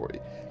territory,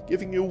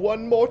 giving you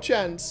one more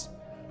chance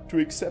to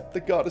accept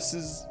the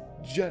goddess's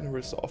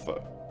generous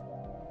offer.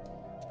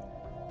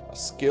 A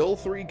skill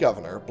 3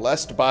 governor,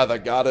 blessed by the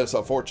goddess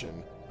of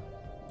fortune,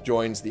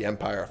 joins the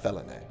Empire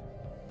Felinae.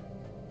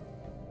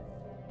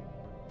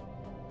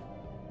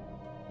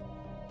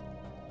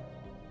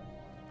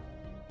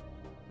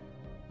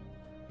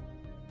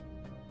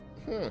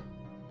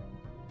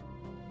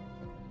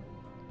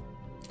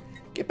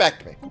 Get back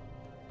to me.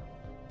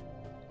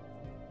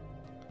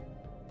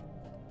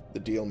 The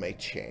deal may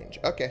change.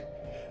 Okay.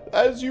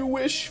 As you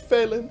wish,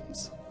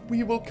 Phalens.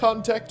 We will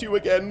contact you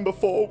again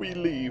before we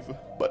leave.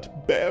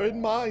 But bear in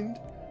mind,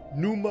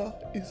 Numa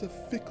is a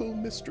fickle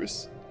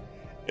mistress.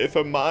 If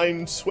her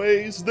mind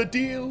sways, the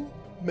deal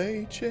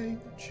may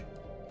change.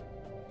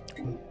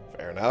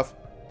 Fair enough.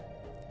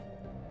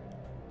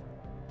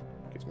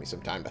 Gives me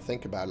some time to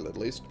think about it, at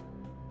least.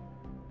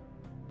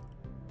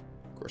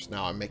 Of course,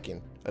 now I'm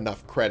making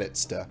enough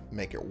credits to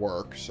make it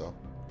work, so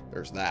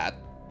there's that.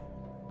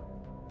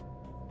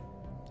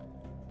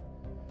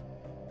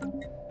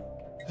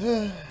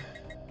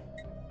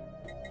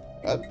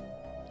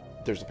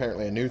 There's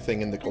apparently a new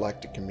thing in the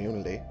galactic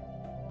community.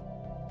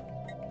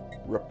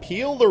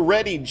 Repeal the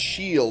readied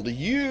shield.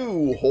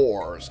 You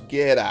whores.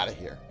 Get out of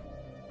here.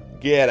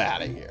 Get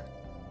out of here.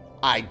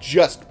 I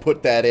just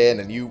put that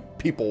in and you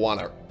people want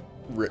to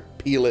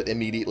repeal it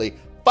immediately.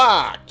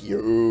 Fuck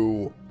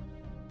you.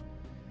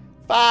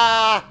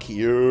 Fuck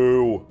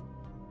you.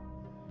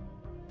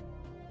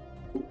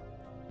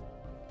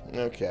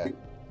 Okay.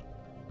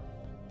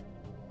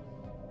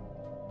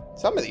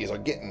 Some of these are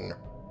getting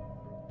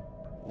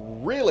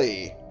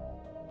really,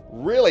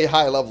 really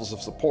high levels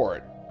of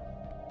support.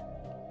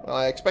 Well,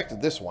 I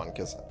expected this one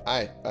because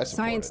I support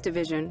Science it,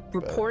 Division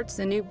reports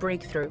a new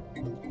breakthrough.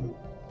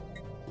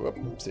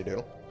 Whoopsie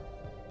doodle.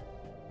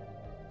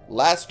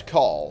 Last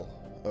call.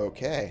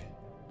 Okay.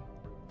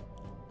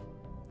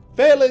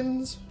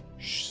 Phalens,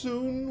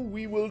 soon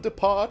we will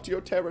depart your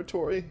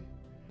territory.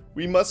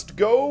 We must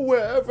go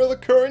wherever the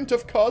current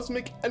of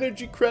cosmic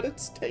energy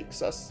credits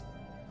takes us.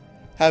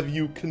 Have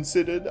you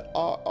considered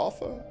our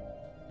offer?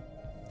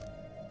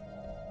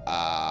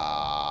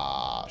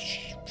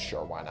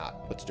 Sure, why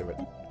not? Let's do it.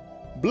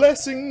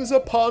 Blessings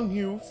upon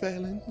you,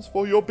 Phalens,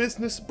 for your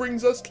business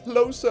brings us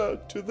closer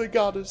to the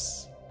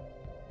goddess.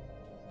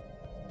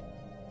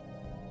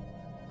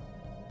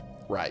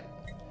 Right.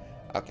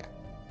 Okay.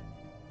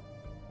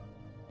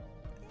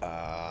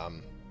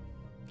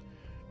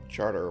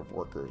 Charter of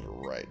Workers'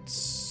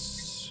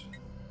 Rights.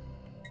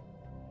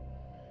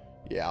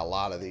 Yeah, a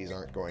lot of these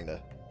aren't going to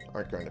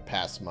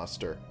pass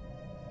muster.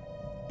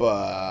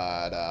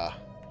 But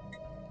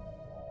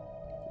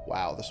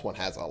wow, this one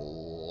has a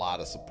lot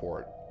of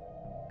support.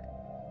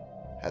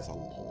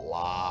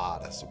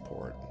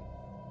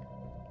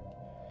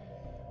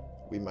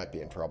 We might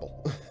be in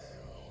trouble.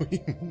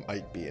 We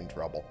might be in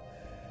trouble.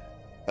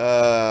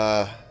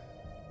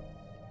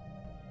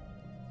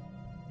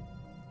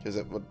 Because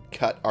it would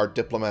cut our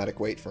diplomatic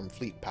weight from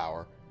fleet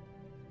power.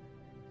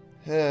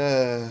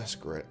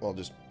 Screw it. We'll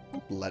just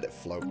let it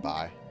float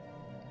by.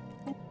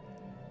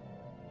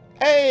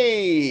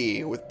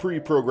 Hey! With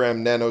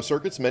pre-programmed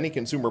nanocircuits, many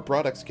consumer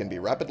products can be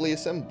rapidly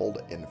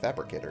assembled in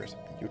fabricators.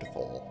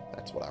 Beautiful.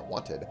 That's what I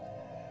wanted.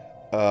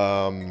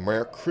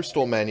 Rare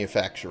crystal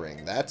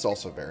manufacturing. That's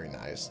also very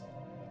nice.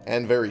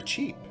 And very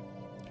cheap.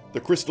 The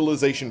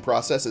crystallization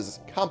process is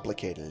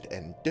complicated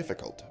and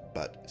difficult,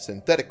 but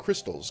synthetic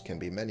crystals can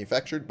be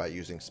manufactured by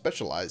using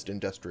specialized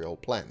industrial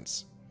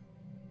plants.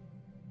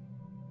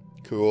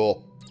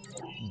 Cool.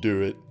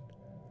 Do it.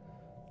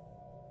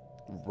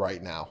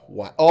 Right now.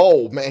 What?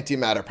 Oh,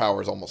 antimatter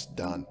power is almost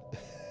done.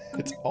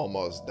 It's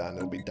almost done.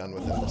 It'll be done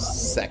within the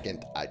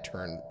second I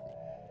turn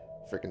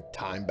freaking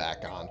time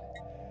back on.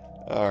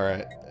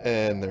 Alright,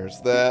 and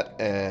there's that,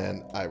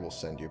 and I will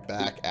send you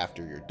back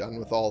after you're done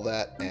with all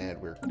that, and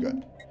we're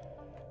good.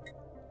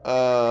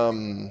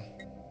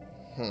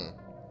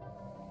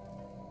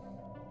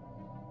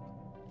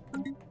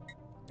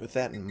 With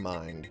that in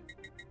mind,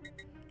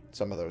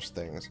 some of those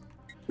things.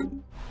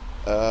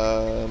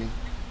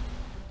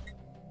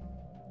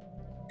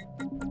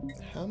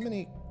 How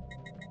many...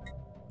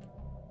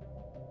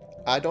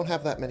 I don't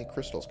have that many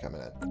crystals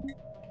coming in.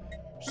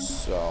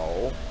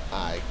 So,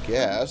 I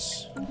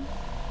guess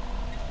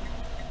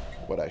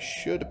what I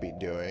should be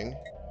doing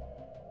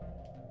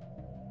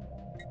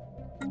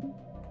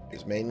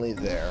is mainly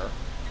there.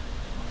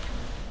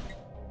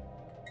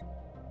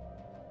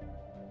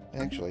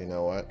 Actually, you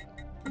know what?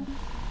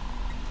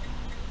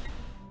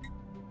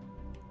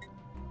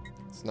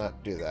 Let's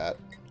not do that.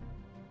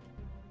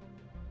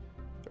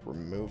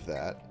 Remove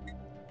that.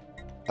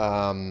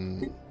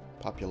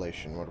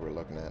 Population, what are we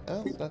looking at?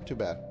 Oh, it's not too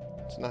bad.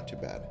 It's not too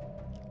bad.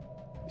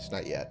 It's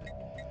not yet.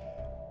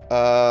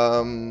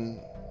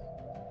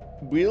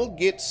 We'll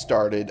get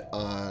started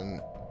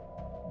on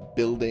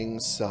building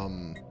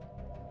some...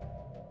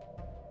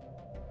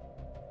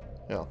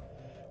 No.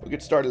 We'll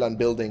get started on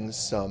building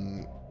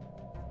some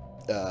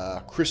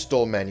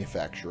crystal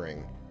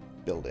manufacturing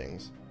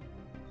buildings.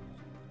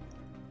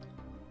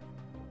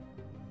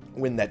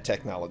 When that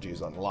technology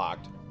is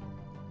unlocked.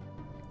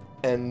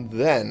 And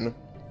then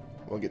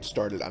we'll get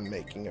started on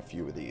making a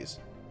few of these.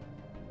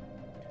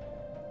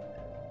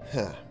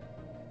 Huh.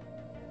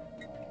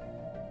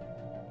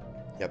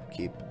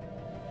 Upkeep.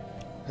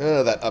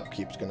 That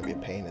upkeep's going to be a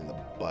pain in the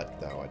butt,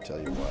 though, I tell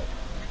you what.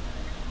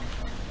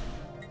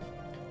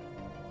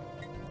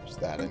 There's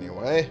that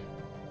anyway.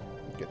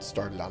 We'll get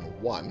started on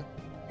one.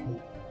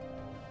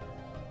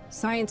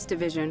 Science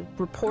Division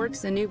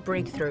reports a new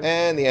breakthrough.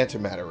 And the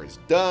antimatter is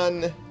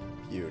done.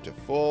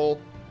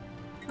 Beautiful.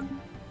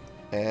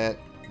 And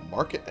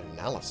market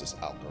analysis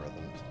algorithms.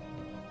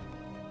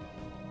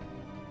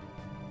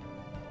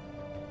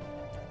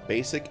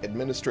 Basic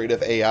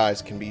administrative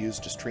AIs can be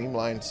used to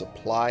streamline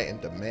supply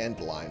and demand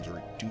lines,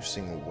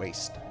 reducing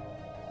waste.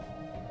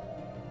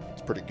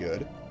 It's pretty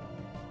good.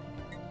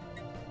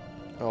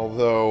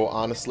 Although,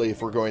 honestly,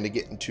 if we're going to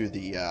get into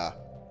the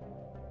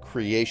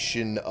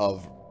creation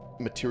of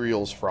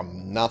materials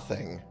from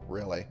nothing,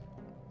 really,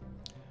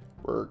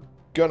 we're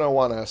gonna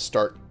want to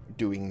start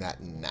doing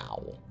that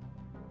now.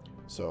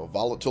 So,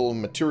 volatile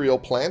material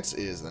plants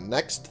is the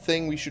next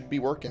thing we should be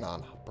working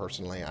on,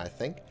 personally, I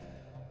think.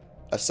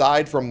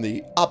 Aside from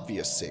the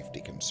obvious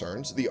safety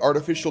concerns, the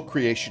artificial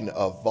creation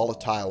of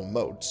volatile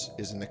motes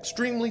is an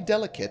extremely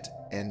delicate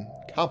and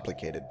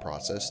complicated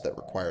process that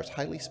requires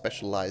highly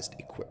specialized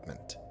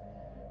equipment.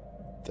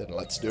 Then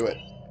let's do it.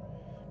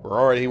 We're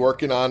already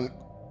working on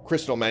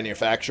crystal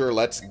manufacture.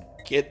 Let's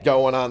get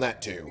going on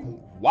that too.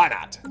 Why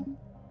not?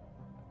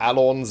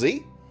 Allons-y.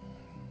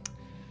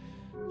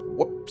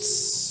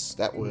 Whoops.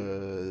 That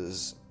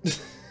was...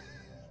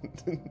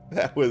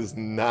 that was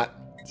not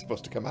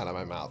supposed to come out of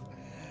my mouth.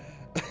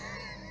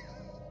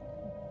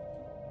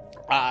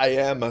 I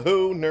am a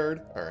who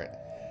nerd. Alright.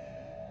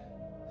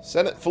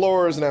 Senate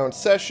floor is now in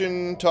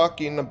session,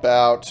 talking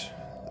about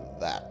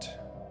that.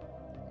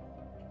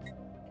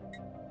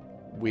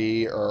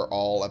 We are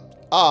all...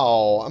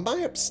 Oh, am I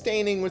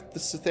abstaining with the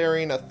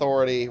Cytherian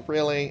Authority?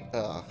 Really?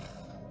 Ugh.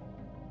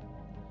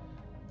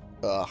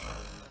 Ugh.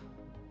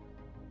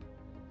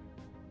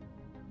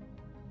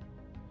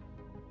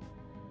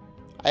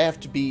 I have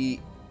to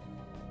be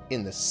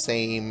in the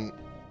same...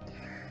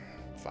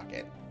 Fuck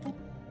it.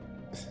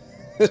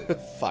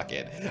 Fuck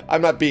it.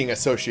 I'm not being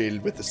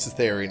associated with the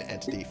Cytherian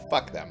entity.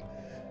 Fuck them.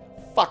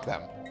 Fuck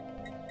them.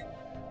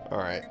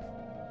 Alright.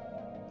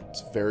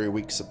 It's very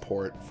weak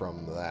support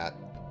from that.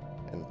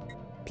 And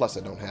plus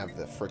I don't have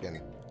the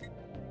friggin...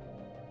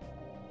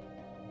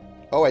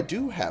 Oh, I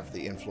do have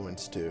the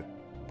influence to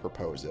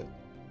propose it.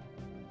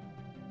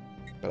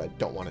 But I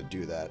don't want to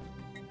do that.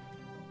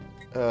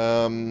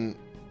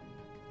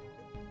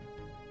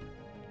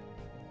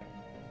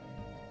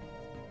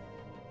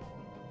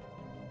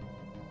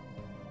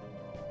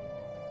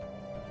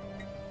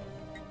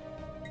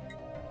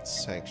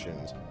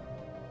 Sanctions.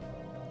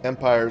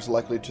 Empires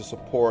likely to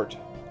support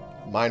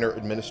minor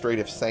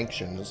administrative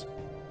sanctions.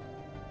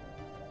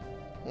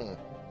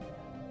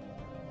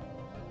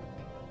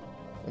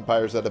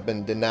 Empires that have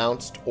been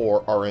denounced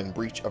or are in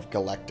breach of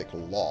galactic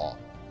law.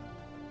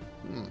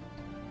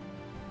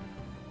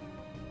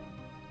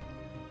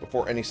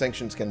 Before any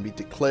sanctions can be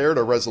declared,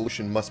 a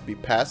resolution must be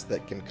passed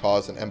that can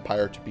cause an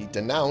empire to be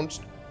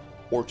denounced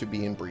or to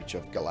be in breach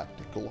of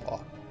galactic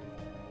law.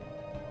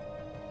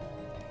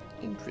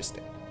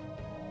 Interesting.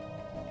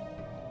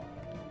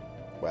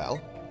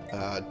 Well,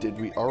 did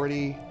we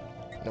already...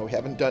 No, we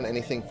haven't done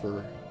anything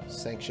for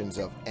sanctions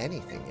of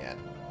anything yet.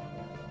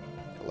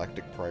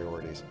 Galactic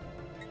priorities.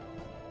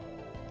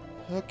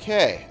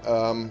 Okay,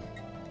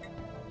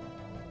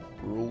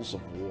 rules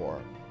of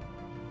war.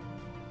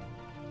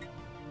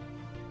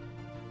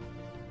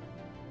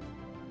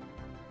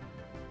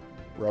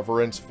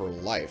 Reverence for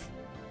life.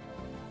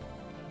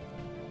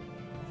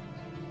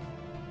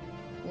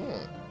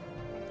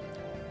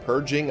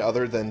 Purging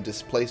other than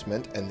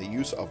displacement and the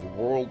use of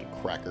world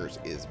crackers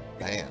is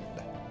banned.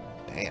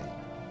 Damn.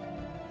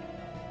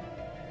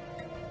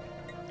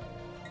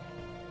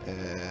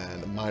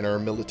 And minor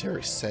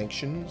military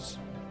sanctions.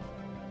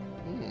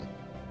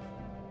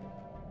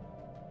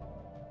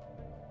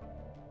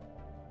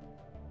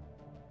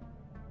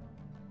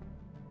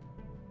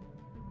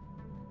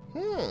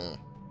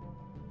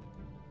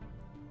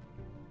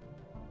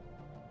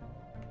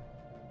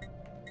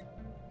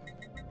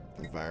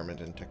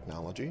 Environment and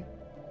technology.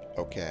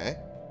 Okay.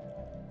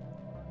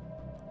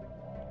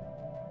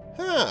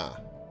 Huh.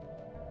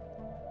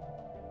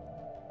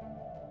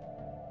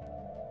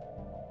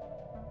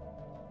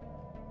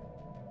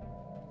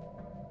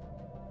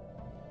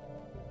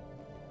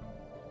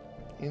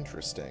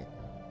 Interesting.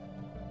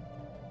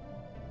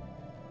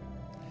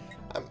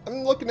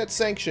 I'm looking at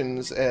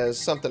sanctions as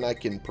something I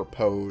can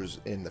propose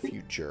in the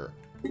future.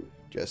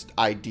 Just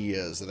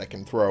ideas that I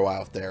can throw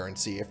out there and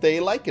see if they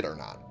like it or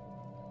not.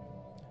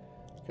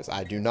 Because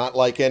I do not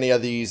like any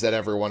of these that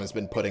everyone has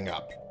been putting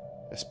up.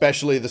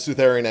 Especially the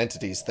Cytherian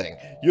entities thing.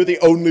 You're the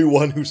only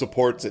one who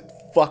supports it.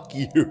 Fuck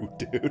you,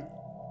 dude.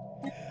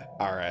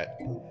 Alright.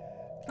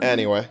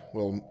 Anyway,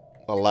 we'll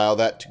allow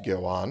that to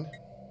go on.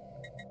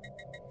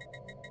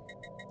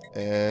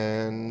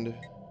 And...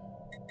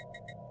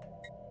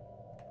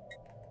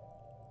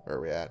 where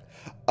are we at?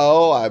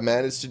 Oh, I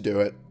managed to do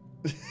it.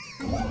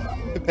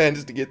 I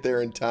managed to get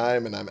there in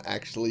time, and I'm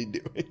actually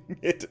doing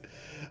it.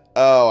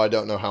 Oh, I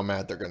don't know how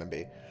mad they're going to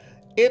be.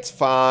 It's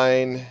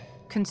fine.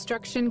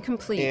 Construction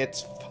complete.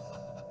 It's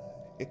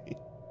fine.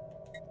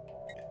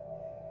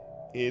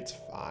 It's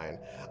fine.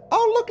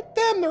 Oh, look at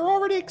them. They're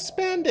already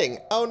expanding.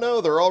 Oh,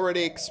 no, they're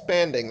already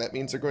expanding. That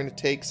means they're going to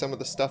take some of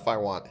the stuff I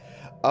want.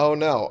 Oh,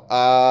 no.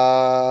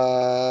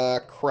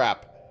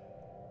 Crap.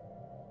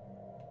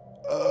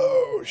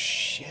 Oh,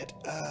 shit.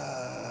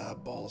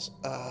 Balls.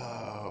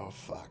 Oh,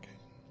 fuck.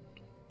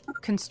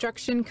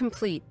 Construction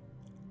complete.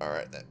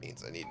 Alright, that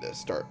means I need to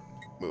start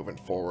moving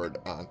forward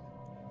on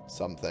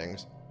some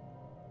things.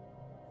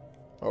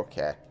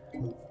 Okay.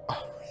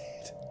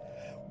 Alright.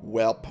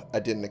 Welp, I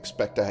didn't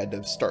expect I had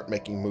to start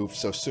making moves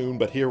so soon,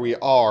 but here we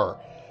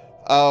are.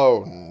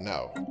 Oh,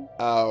 no.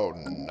 Oh,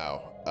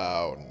 no.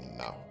 Oh,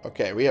 no.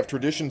 Okay, we have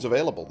traditions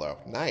available, though.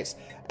 Nice.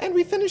 And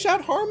we finish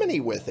out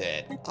harmony with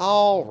it.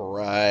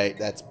 Alright,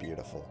 that's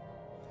beautiful.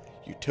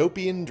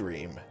 Utopian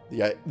dream.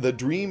 The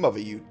dream of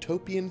a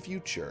utopian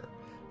future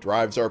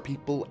drives our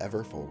people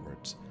ever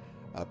forwards.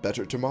 A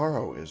better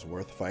tomorrow is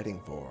worth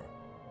fighting for.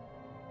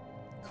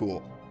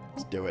 Cool.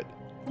 Let's do it.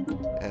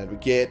 And we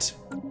get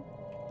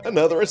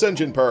another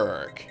ascension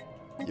perk.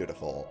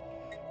 Beautiful.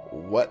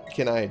 What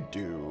can I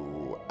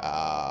do?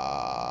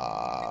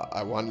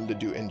 I wanted to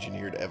do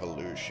engineered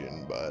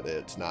evolution, but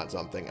it's not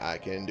something I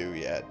can do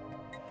yet.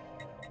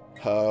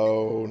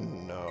 Oh,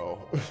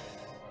 no.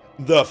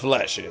 The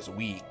flesh is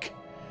weak.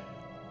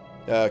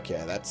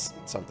 Okay, that's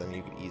something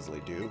you could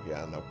easily do.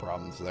 Yeah, no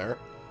problems there.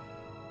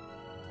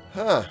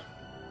 Huh.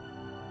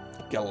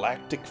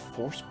 Galactic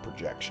force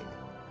projection.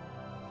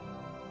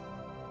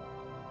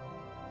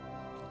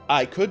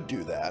 I could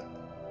do that.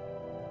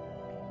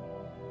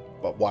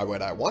 But why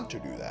would I want to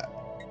do that?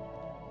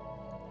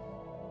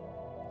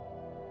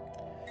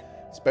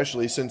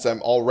 Especially since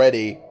I'm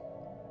already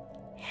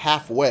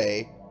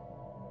halfway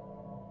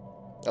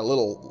a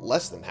little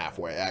less than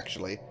halfway,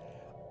 actually,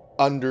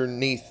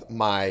 underneath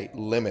my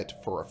limit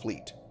for a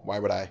fleet. Why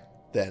would I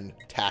then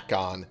tack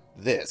on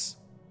this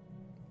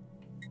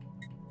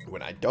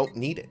when I don't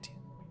need it?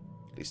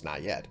 At least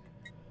not yet.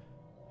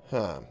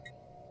 Huh.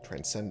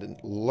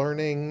 Transcendent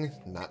learning,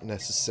 not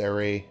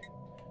necessary.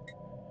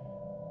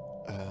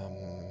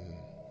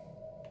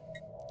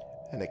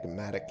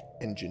 Enigmatic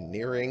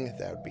engineering,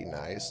 that would be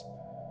nice.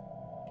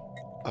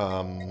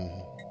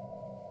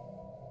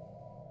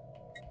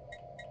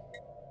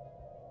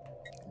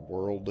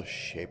 World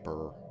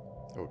shaper,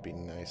 that would be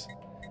nice.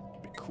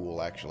 That'd be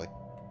cool, actually.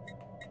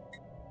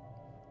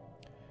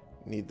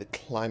 Need the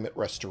climate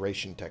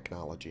restoration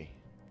technology.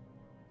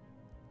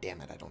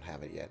 Damn it, I don't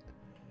have it yet.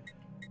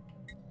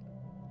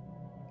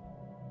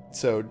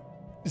 So,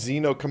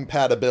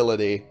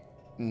 xenocompatibility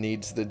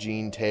needs the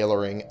gene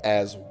tailoring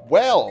as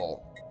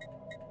well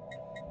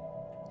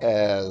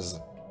as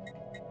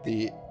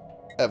the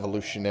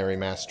evolutionary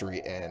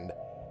mastery and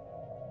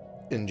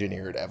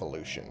engineered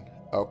evolution.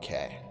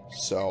 Okay,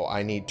 so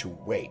I need to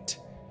wait,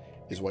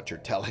 is what you're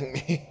telling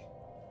me.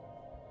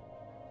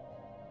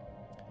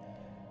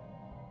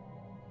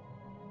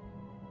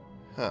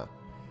 Huh.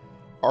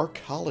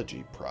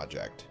 Arcology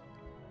project.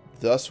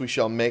 Thus we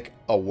shall make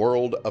a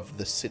world of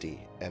the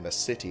city, and a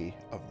city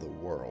of the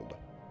world.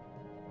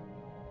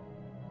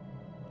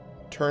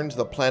 Turns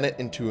the planet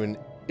into an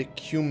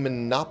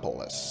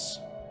ecumenopolis.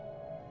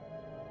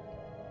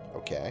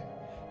 Okay.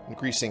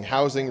 Increasing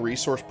housing,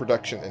 resource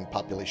production, and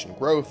population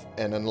growth,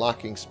 and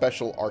unlocking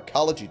special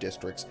arcology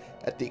districts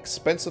at the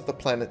expense of the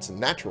planet's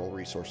natural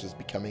resources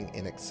becoming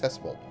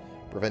inaccessible,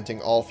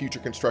 preventing all future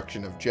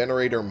construction of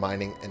generator,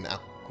 mining, and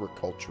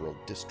agricultural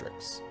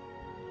districts.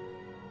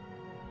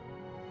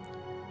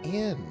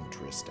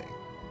 Interesting.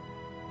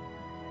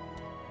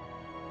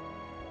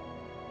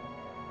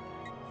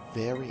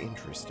 Very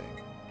interesting.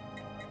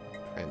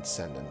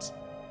 Transcendence.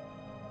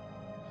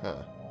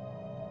 Huh.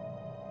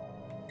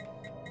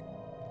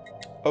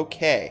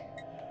 Okay.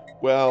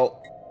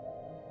 Well,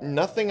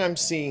 nothing I'm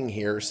seeing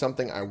here is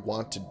something I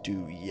want to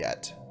do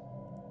yet.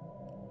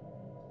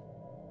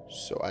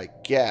 So I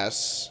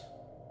guess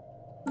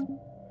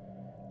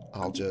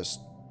I'll just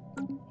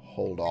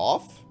hold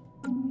off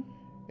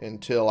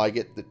until I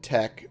get the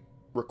tech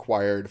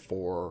required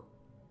for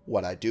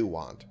what I do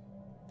want,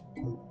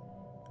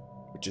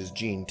 which is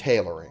gene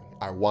tailoring.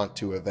 I want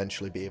to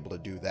eventually be able to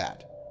do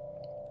that,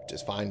 which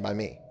is fine by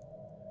me.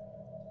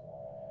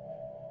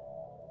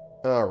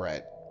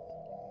 Alright.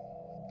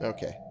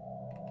 Okay.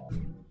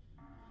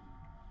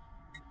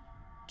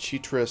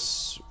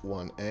 Chitris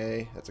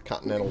 1A. That's a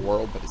continental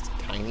world, but it's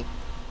tiny.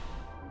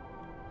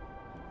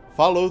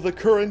 Follow the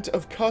current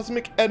of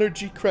cosmic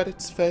energy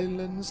credits,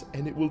 Phalanx,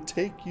 and it will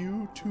take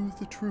you to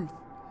the truth.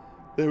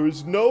 There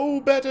is no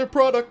better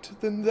product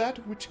than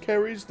that which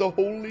carries the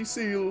holy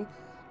seal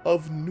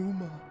of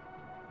Numa.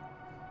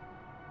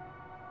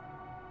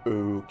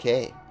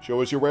 Okay.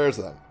 Show us your wares,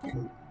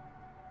 then.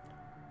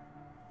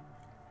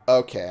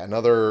 Okay,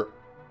 another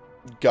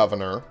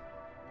governor.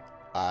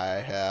 I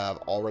have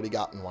already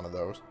gotten one of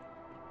those.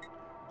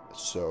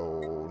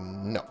 So,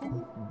 no.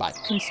 Bye.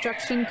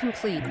 Construction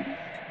complete. In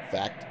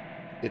fact,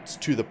 it's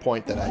to the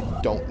point that I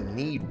don't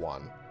need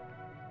one.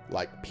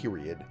 Like,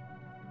 period.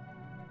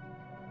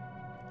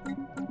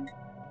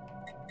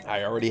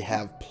 I already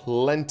have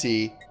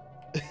plenty,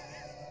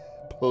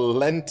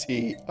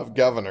 plenty of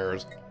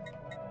governors.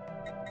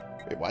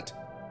 Wait, what?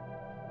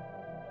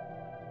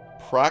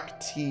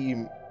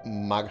 Prakti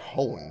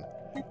Maghon.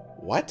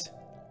 What?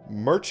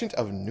 Merchant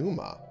of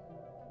Numa.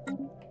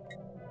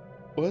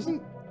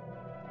 Wasn't...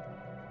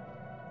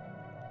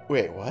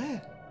 Wait,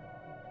 what?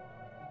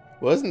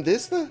 Wasn't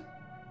this the...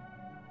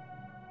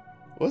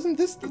 Wasn't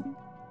this the...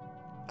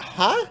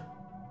 Huh?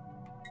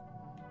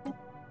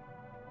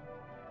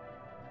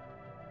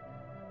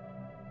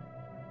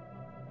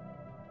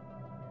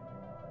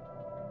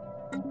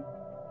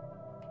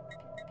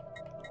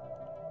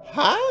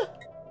 Huh?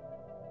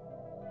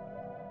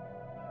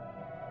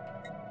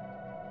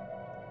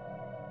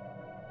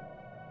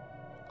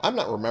 I'm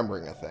not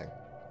remembering a thing.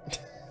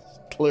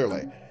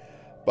 Clearly.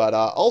 But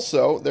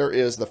also, there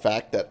is the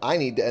fact that I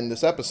need to end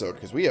this episode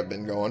because we have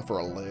been going for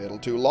a little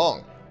too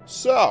long.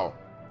 So,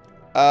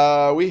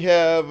 we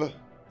have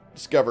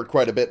discovered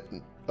quite a bit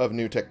of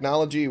new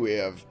technology. We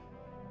have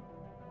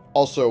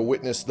also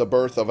witnessed the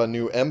birth of a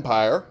new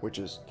empire, which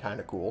is kind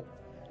of cool.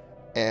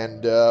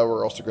 And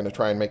we're also going to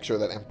try and make sure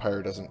that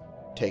Empire doesn't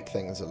take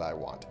things that I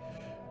want.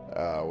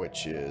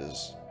 Which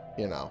is,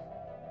 you know,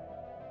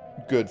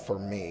 good for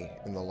me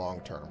in the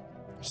long term.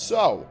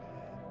 So,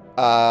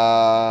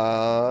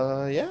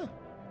 yeah.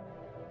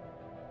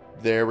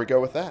 There we go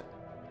with that.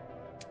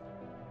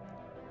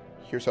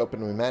 Here's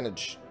hoping we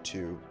manage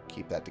to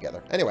keep that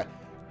together. Anyway,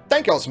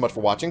 thank you all so much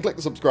for watching. Click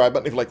the subscribe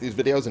button if you like these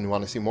videos and you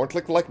want to see more.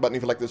 Click the like button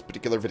if you like this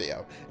particular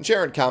video. And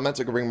share and comment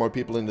so we can bring more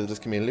people into this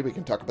community. We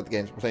can talk about the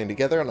games we're playing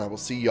together, and I will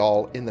see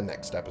y'all in the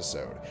next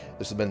episode.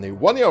 This has been the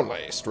one and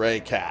only Stray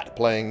Cat,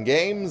 playing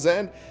games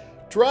and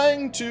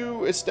trying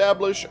to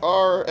establish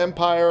our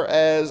empire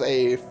as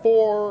a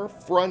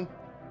forefront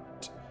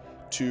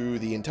to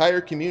the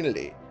entire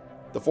community,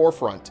 the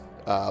forefront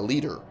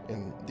leader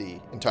in the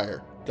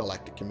entire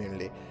galactic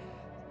community.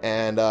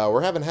 And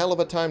we're having hell of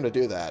a time to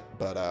do that,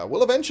 but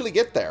we'll eventually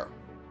get there.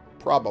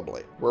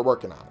 Probably. We're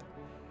working on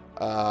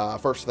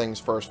it. First things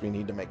first, we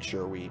need to make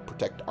sure we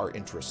protect our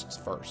interests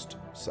first.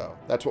 So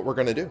that's what we're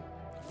going to do.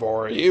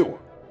 For you.